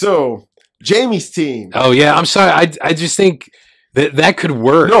 So, Jamie's team. Oh, yeah. I'm sorry. I just think that could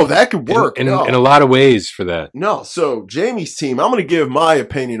work. No, that could work. In a lot of ways for that. No, so Jamie's team, I'm going to give my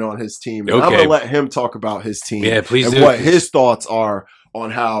opinion on his team. And I'm going to let him talk about his team. Yeah, please and what his thoughts are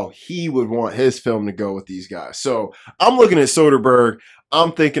on how he would want his film to go with these guys. So I'm looking at Soderbergh.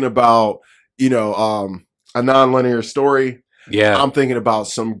 I'm thinking about, a nonlinear story. Yeah. I'm thinking about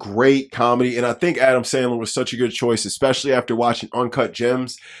some great comedy. And I think Adam Sandler was such a good choice, especially after watching Uncut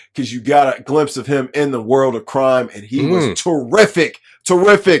Gems, because you got a glimpse of him in the world of crime, and he was terrific.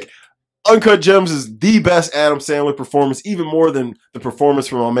 Uncut Gems is the best Adam Sandler performance, even more than the performance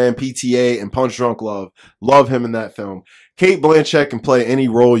from my man PTA and Punch Drunk Love. Love him in that film. Cate Blanchett can play any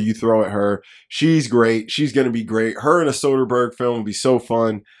role you throw at her. She's great. She's going to be great. Her in a Soderbergh film would be so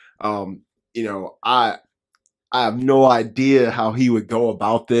fun. I have no idea how he would go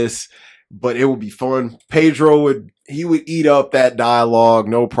about this, but it would be fun. Pedro would eat up that dialogue,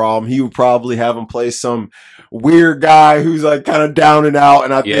 no problem. He would probably have him play some weird guy who's like kind of down and out,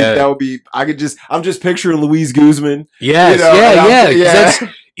 and I think that would be. I'm just picturing Luis Guzman. Yes,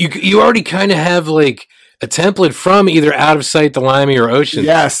 you already kind of have like a template from either Out of Sight, The Limey, or Ocean.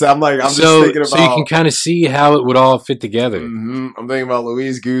 Yes, I'm just thinking about. So you can kind of see how it would all fit together. Mm-hmm. I'm thinking about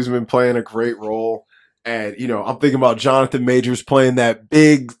Luis Guzman playing a great role. And, I'm thinking about Jonathan Majors playing that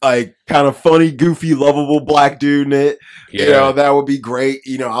big, like, kind of funny, goofy, lovable black dude in it. Yeah. That would be great.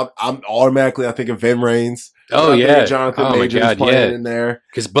 I'm automatically, I think of Vin Raines. Oh, yeah. Jonathan Majors playing in there.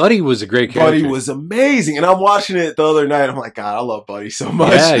 Because Buddy was a great character. Buddy was amazing. And I'm watching it the other night. I'm like, God, I love Buddy so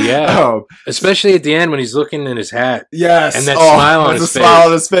much. Yeah. Especially at the end when he's looking in his hat. Yes. And that smile on his face. Smile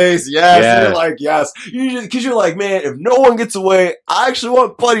on his face. Yes. Yeah. And you're like, yes. Because you're like, man, if no one gets away, I actually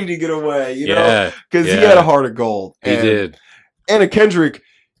want Buddy to get away, know? Because he had a heart of gold. He did. Anna Kendrick,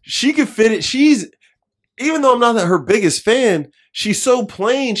 she could fit it. Even though I'm not her biggest fan, she's so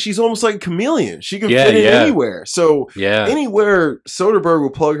plain. She's almost like a chameleon. She can fit in anywhere. So anywhere Soderbergh will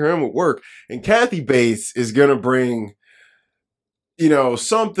plug her in would work. And Kathy Bates is going to bring,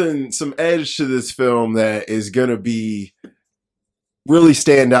 some edge to this film that is going to be really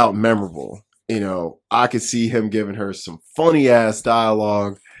stand out and memorable. I could see him giving her some funny ass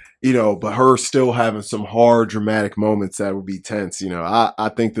dialogue. But her still having some hard, dramatic moments that would be tense.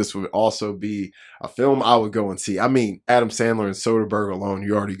 I think this would also be a film I would go and see. I mean, Adam Sandler and Soderbergh alone,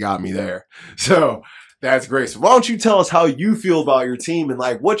 you already got me there. So that's great. So why don't you tell us how you feel about your team and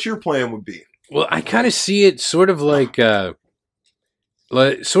like what your plan would be? Well, I kind of see it sort of like a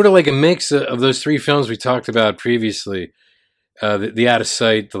mix of those 3 films we talked about previously, the Out of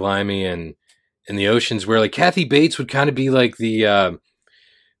Sight, The Limey, and The Oceans, where like Kathy Bates would kind of be like the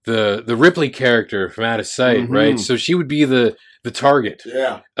Ripley character from Out of Sight, right? So she would be the target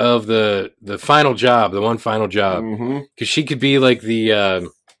of the final job, the one final job, because she could be like the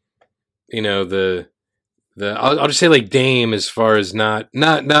I'll just say like dame, as far as not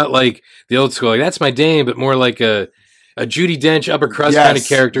like the old school, like that's my dame, but more like a Judi Dench upper crust kind of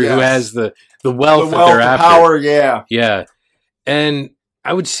character who has the wealth that they're after. Power, yeah. And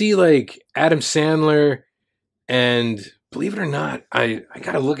I would see like Adam Sandler and. Believe it or not, I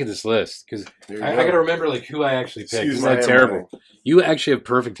got to look at this list because I got to remember like who I actually picked. It's not terrible. You actually have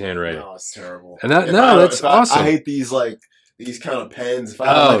perfect handwriting. No, it's terrible. And that's awesome. I hate these kind of pens. If I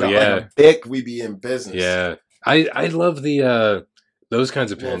had like a Bic, we'd be in business. Yeah, I love the those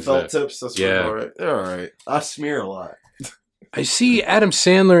kinds of pens. Felt tips. That's they're all right. I smear a lot. I see Adam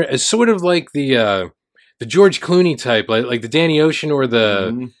Sandler as sort of like the George Clooney type, like the Danny Ocean or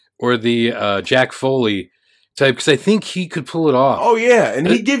the Jack Foley. type, because I think he could pull it off. Oh yeah, and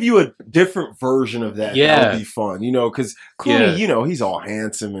he'd give you a different version of that. Yeah, that would be fun, because Clooney, he's all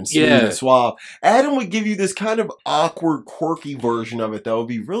handsome and sweet and suave. Adam would give you this kind of awkward, quirky version of it that would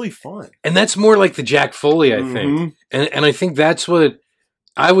be really fun. And that's more like the Jack Foley, I think, and I think that's what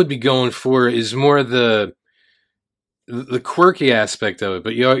I would be going for, is more the quirky aspect of it.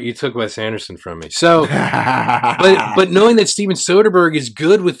 But you took Wes Anderson from me, so but knowing that Steven Soderbergh is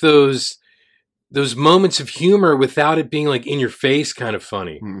good with those moments of humor without it being like in your face kind of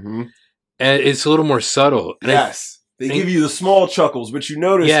funny. And it's a little more subtle. And they give you the small chuckles, but you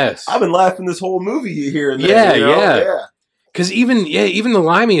notice, I've been laughing this whole movie here and there. Yeah. Because even the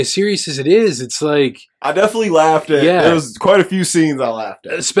Limey, as serious as it is, it's like... I definitely laughed at. There was quite a few scenes I laughed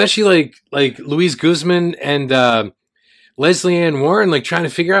at. Especially like Luis Guzman and Leslie Ann Warren, like trying to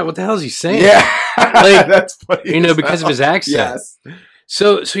figure out what the hell is he saying. Yeah. Like, that's funny. Because of his accent. Yes.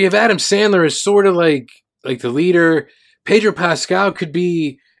 So you have Adam Sandler as sort of like the leader. Pedro Pascal could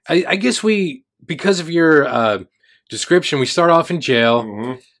be, I guess because of your description, we start off in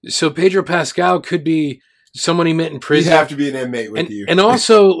jail. So Pedro Pascal could be someone he met in prison. He'd have to be an inmate with you. And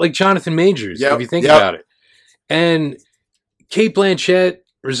also like Jonathan Majors, if you think about it. And Cate Blanchett,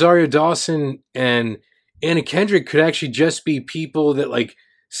 Rosario Dawson, and Anna Kendrick could actually just be people that like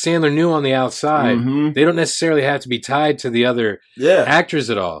Sandler knew on the outside. They don't necessarily have to be tied to the other actors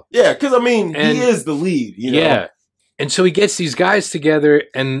at all. Yeah, because he is the lead. Yeah, and so he gets these guys together,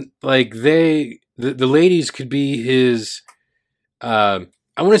 and like the ladies could be his.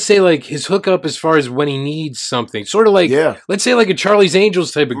 I want to say like his hookup as far as when he needs something, sort of like let's say like a Charlie's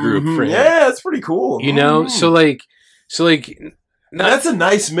Angels type of group for him. Yeah, that's pretty cool. So like. That's a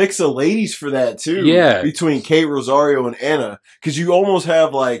nice mix of ladies for that too. Yeah, between Kate, Rosario, and Anna, because you almost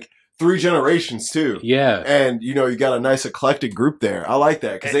have like 3 generations too. Yeah, and you got a nice eclectic group there. I like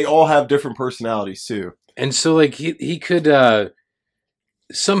that because they all have different personalities too. And so like he could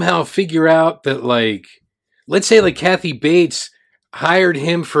somehow figure out that like, let's say like Kathy Bates hired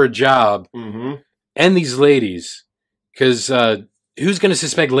him for a job, and these ladies, because who's going to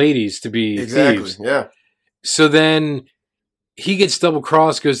suspect ladies to be thieves? Yeah. So then. He gets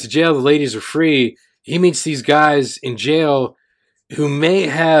double-crossed, goes to jail. The ladies are free. He meets these guys in jail who may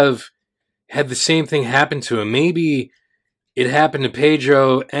have had the same thing happen to him. Maybe it happened to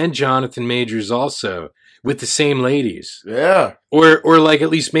Pedro and Jonathan Majors also with the same ladies. Yeah. Or like at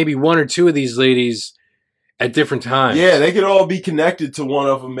least maybe 1 or 2 of these ladies at different times. Yeah, they could all be connected to one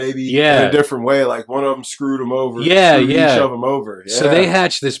of them maybe in a different way. Like one of them screwed them over. Yeah, each of them over. Yeah. So they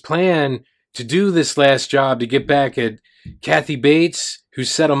hatched this plan to do this last job to get back at Kathy Bates, who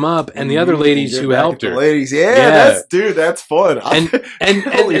set him up, and the other ladies who helped her. Ladies, that's fun. And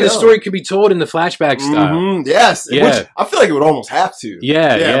the story could be told in the flashback style. Yes, which I feel like it would almost have to.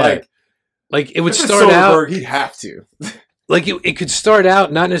 Yeah. Like it would start out. He'd have to. Like it could start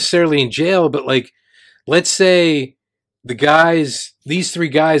out not necessarily in jail, but like let's say these 3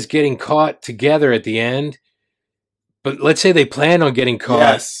 guys getting caught together at the end. But let's say they plan on getting caught.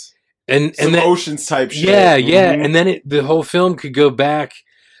 Yes. And then, Oceans type shit. Yeah. And then the whole film could go back,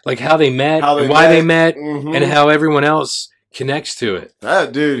 like how they met, why they met, and how everyone else connects to it.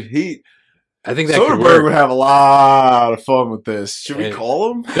 That dude, I think that Soderbergh would have a lot of fun with this. Should we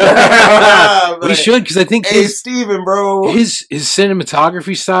call him? We should, because I think Steven, bro. His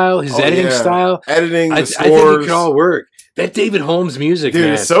cinematography style, his editing style, the scores. I think it could all work. That David Holmes music, dude,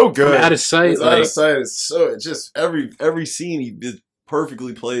 man, it's so good. Out of sight, out of sight. It's just every scene he did.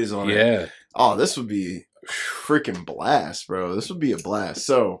 Perfectly plays on it. Yeah. Oh, this would be freaking blast, bro. This would be a blast.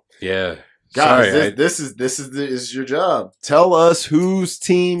 So yeah, guys, this is your job. Tell us whose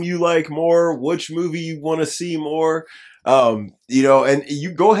team you like more, which movie you want to see more. And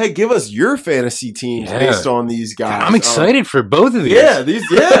you go ahead, give us your fantasy teams based on these guys. I'm excited for both of these. Yeah,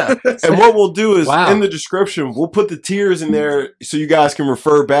 and what we'll do is in the description, we'll put the tiers in there so you guys can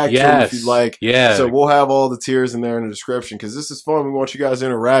refer back to them if you'd like. Yeah. So we'll have all the tiers in there in the description because this is fun. We want you guys to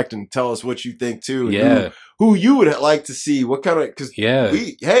interact and tell us what you think too. And who you would like to see. What kind of, because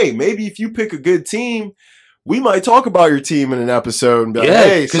maybe if you pick a good team, we might talk about your team in an episode and be like,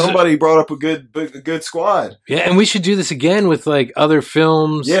 hey, somebody brought up a good squad. Yeah, and we should do this again with like other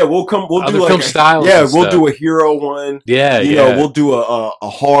films. Yeah, we'll do like film styles. Yeah, we'll do a hero one. Yeah, we'll do a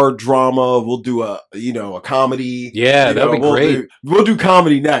hard drama. We'll do a comedy. Yeah, that'd be great. We'll do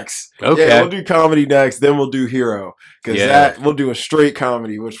comedy next. Okay. Yeah, we'll do comedy next, then we'll do hero. Because we'll do a straight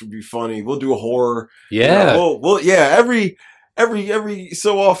comedy, which would be funny. We'll do a horror. Yeah. Every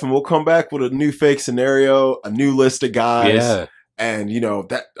so often we'll come back with a new fake scenario, a new list of guys. Yeah. And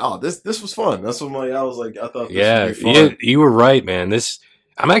this was fun. That's what I was like, I thought this would be fun. You were right, man.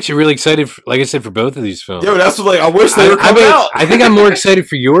 I'm actually really excited, like I said, for both of these films. Yo, that's what, like, I wish they were coming out. I think I'm more excited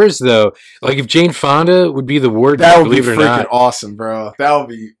for yours, though. Like, if Jane Fonda would be the warden, that would be believe it or freaking not. awesome, bro. That would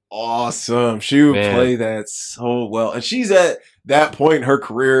be awesome. She would play that so well. And she's at that point in her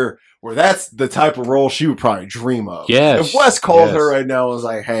career where that's the type of role she would probably dream of. Yes. If Wes called her right now and was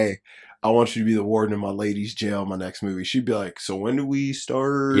like, hey, I want you to be the warden in my ladies' jail, my next movie, she'd be like, so when do we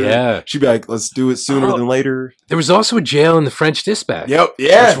start? Yeah. She'd be like, let's do it sooner than later. There was also a jail in The French Dispatch. Yep.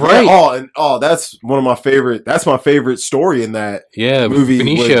 Yeah. That's right. Yeah. That's one of my favorite. That's my favorite story in that movie.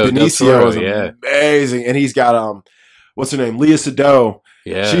 Benicio was amazing. And he's got, what's her name? Leah Seydoux.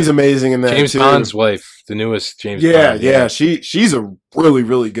 Yeah. She's amazing in that James too. Bond's wife, the newest James Bond. Yeah. She's a really,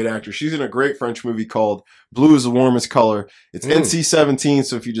 really good actor. She's in a great French movie called Blue is the Warmest Color. It's NC-17,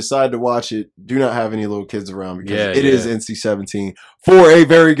 so if you decide to watch it, do not have any little kids around because it is NC-17 for a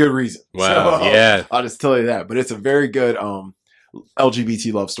very good reason. Wow. So, I'll just tell you that. But it's a very good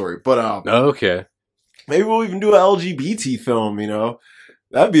LGBT love story. But okay. Maybe we'll even do an LGBT film, you know.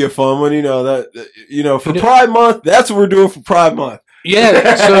 That'd be a fun one, you know, for Pride Month, that's what we're doing for Pride Month.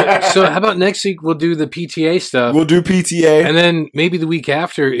 Yeah, so how about next week we'll do the PTA stuff. We'll do PTA. And then maybe the week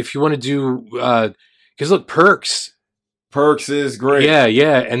after, if you want to do, because look, Perks. Perks is great.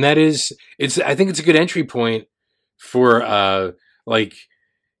 Yeah, and I think it's a good entry point for, like,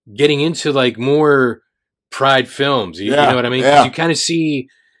 getting into, like, more Pride films. You know what I mean? Yeah. You kind of see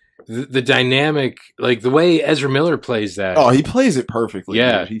the dynamic, like, the way Ezra Miller plays that. Oh, he plays it perfectly.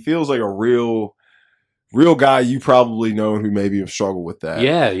 Yeah. Dude. He feels like a real guy you probably know who maybe have struggled with that.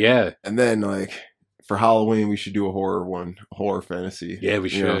 Yeah. And then, like, for Halloween, we should do a horror fantasy. Yeah, we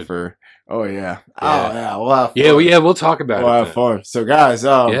should. We'll have fun. We'll talk about it. We'll have fun. So, guys,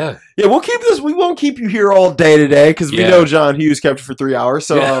 we'll keep this. We won't keep you here all day today because we know John Hughes kept you for 3 hours.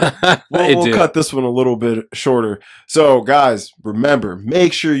 So, we'll cut this one a little bit shorter. So, guys, remember,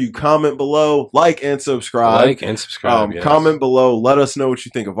 make sure you comment below, like and subscribe. Comment below. Let us know what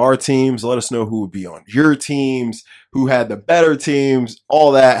you think of our teams. Let us know who would be on your teams, who had the better teams,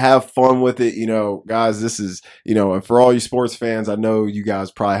 all that. Have fun with it. You know, guys, this is, and for all you sports fans, I know you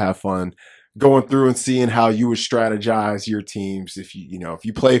guys probably have fun going through and seeing how you would strategize your teams. If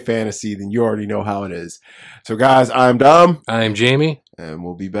you play fantasy, then you already know how it is. So, guys, I'm Dom. I'm Jamie. And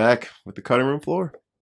we'll be back with the cutting room floor.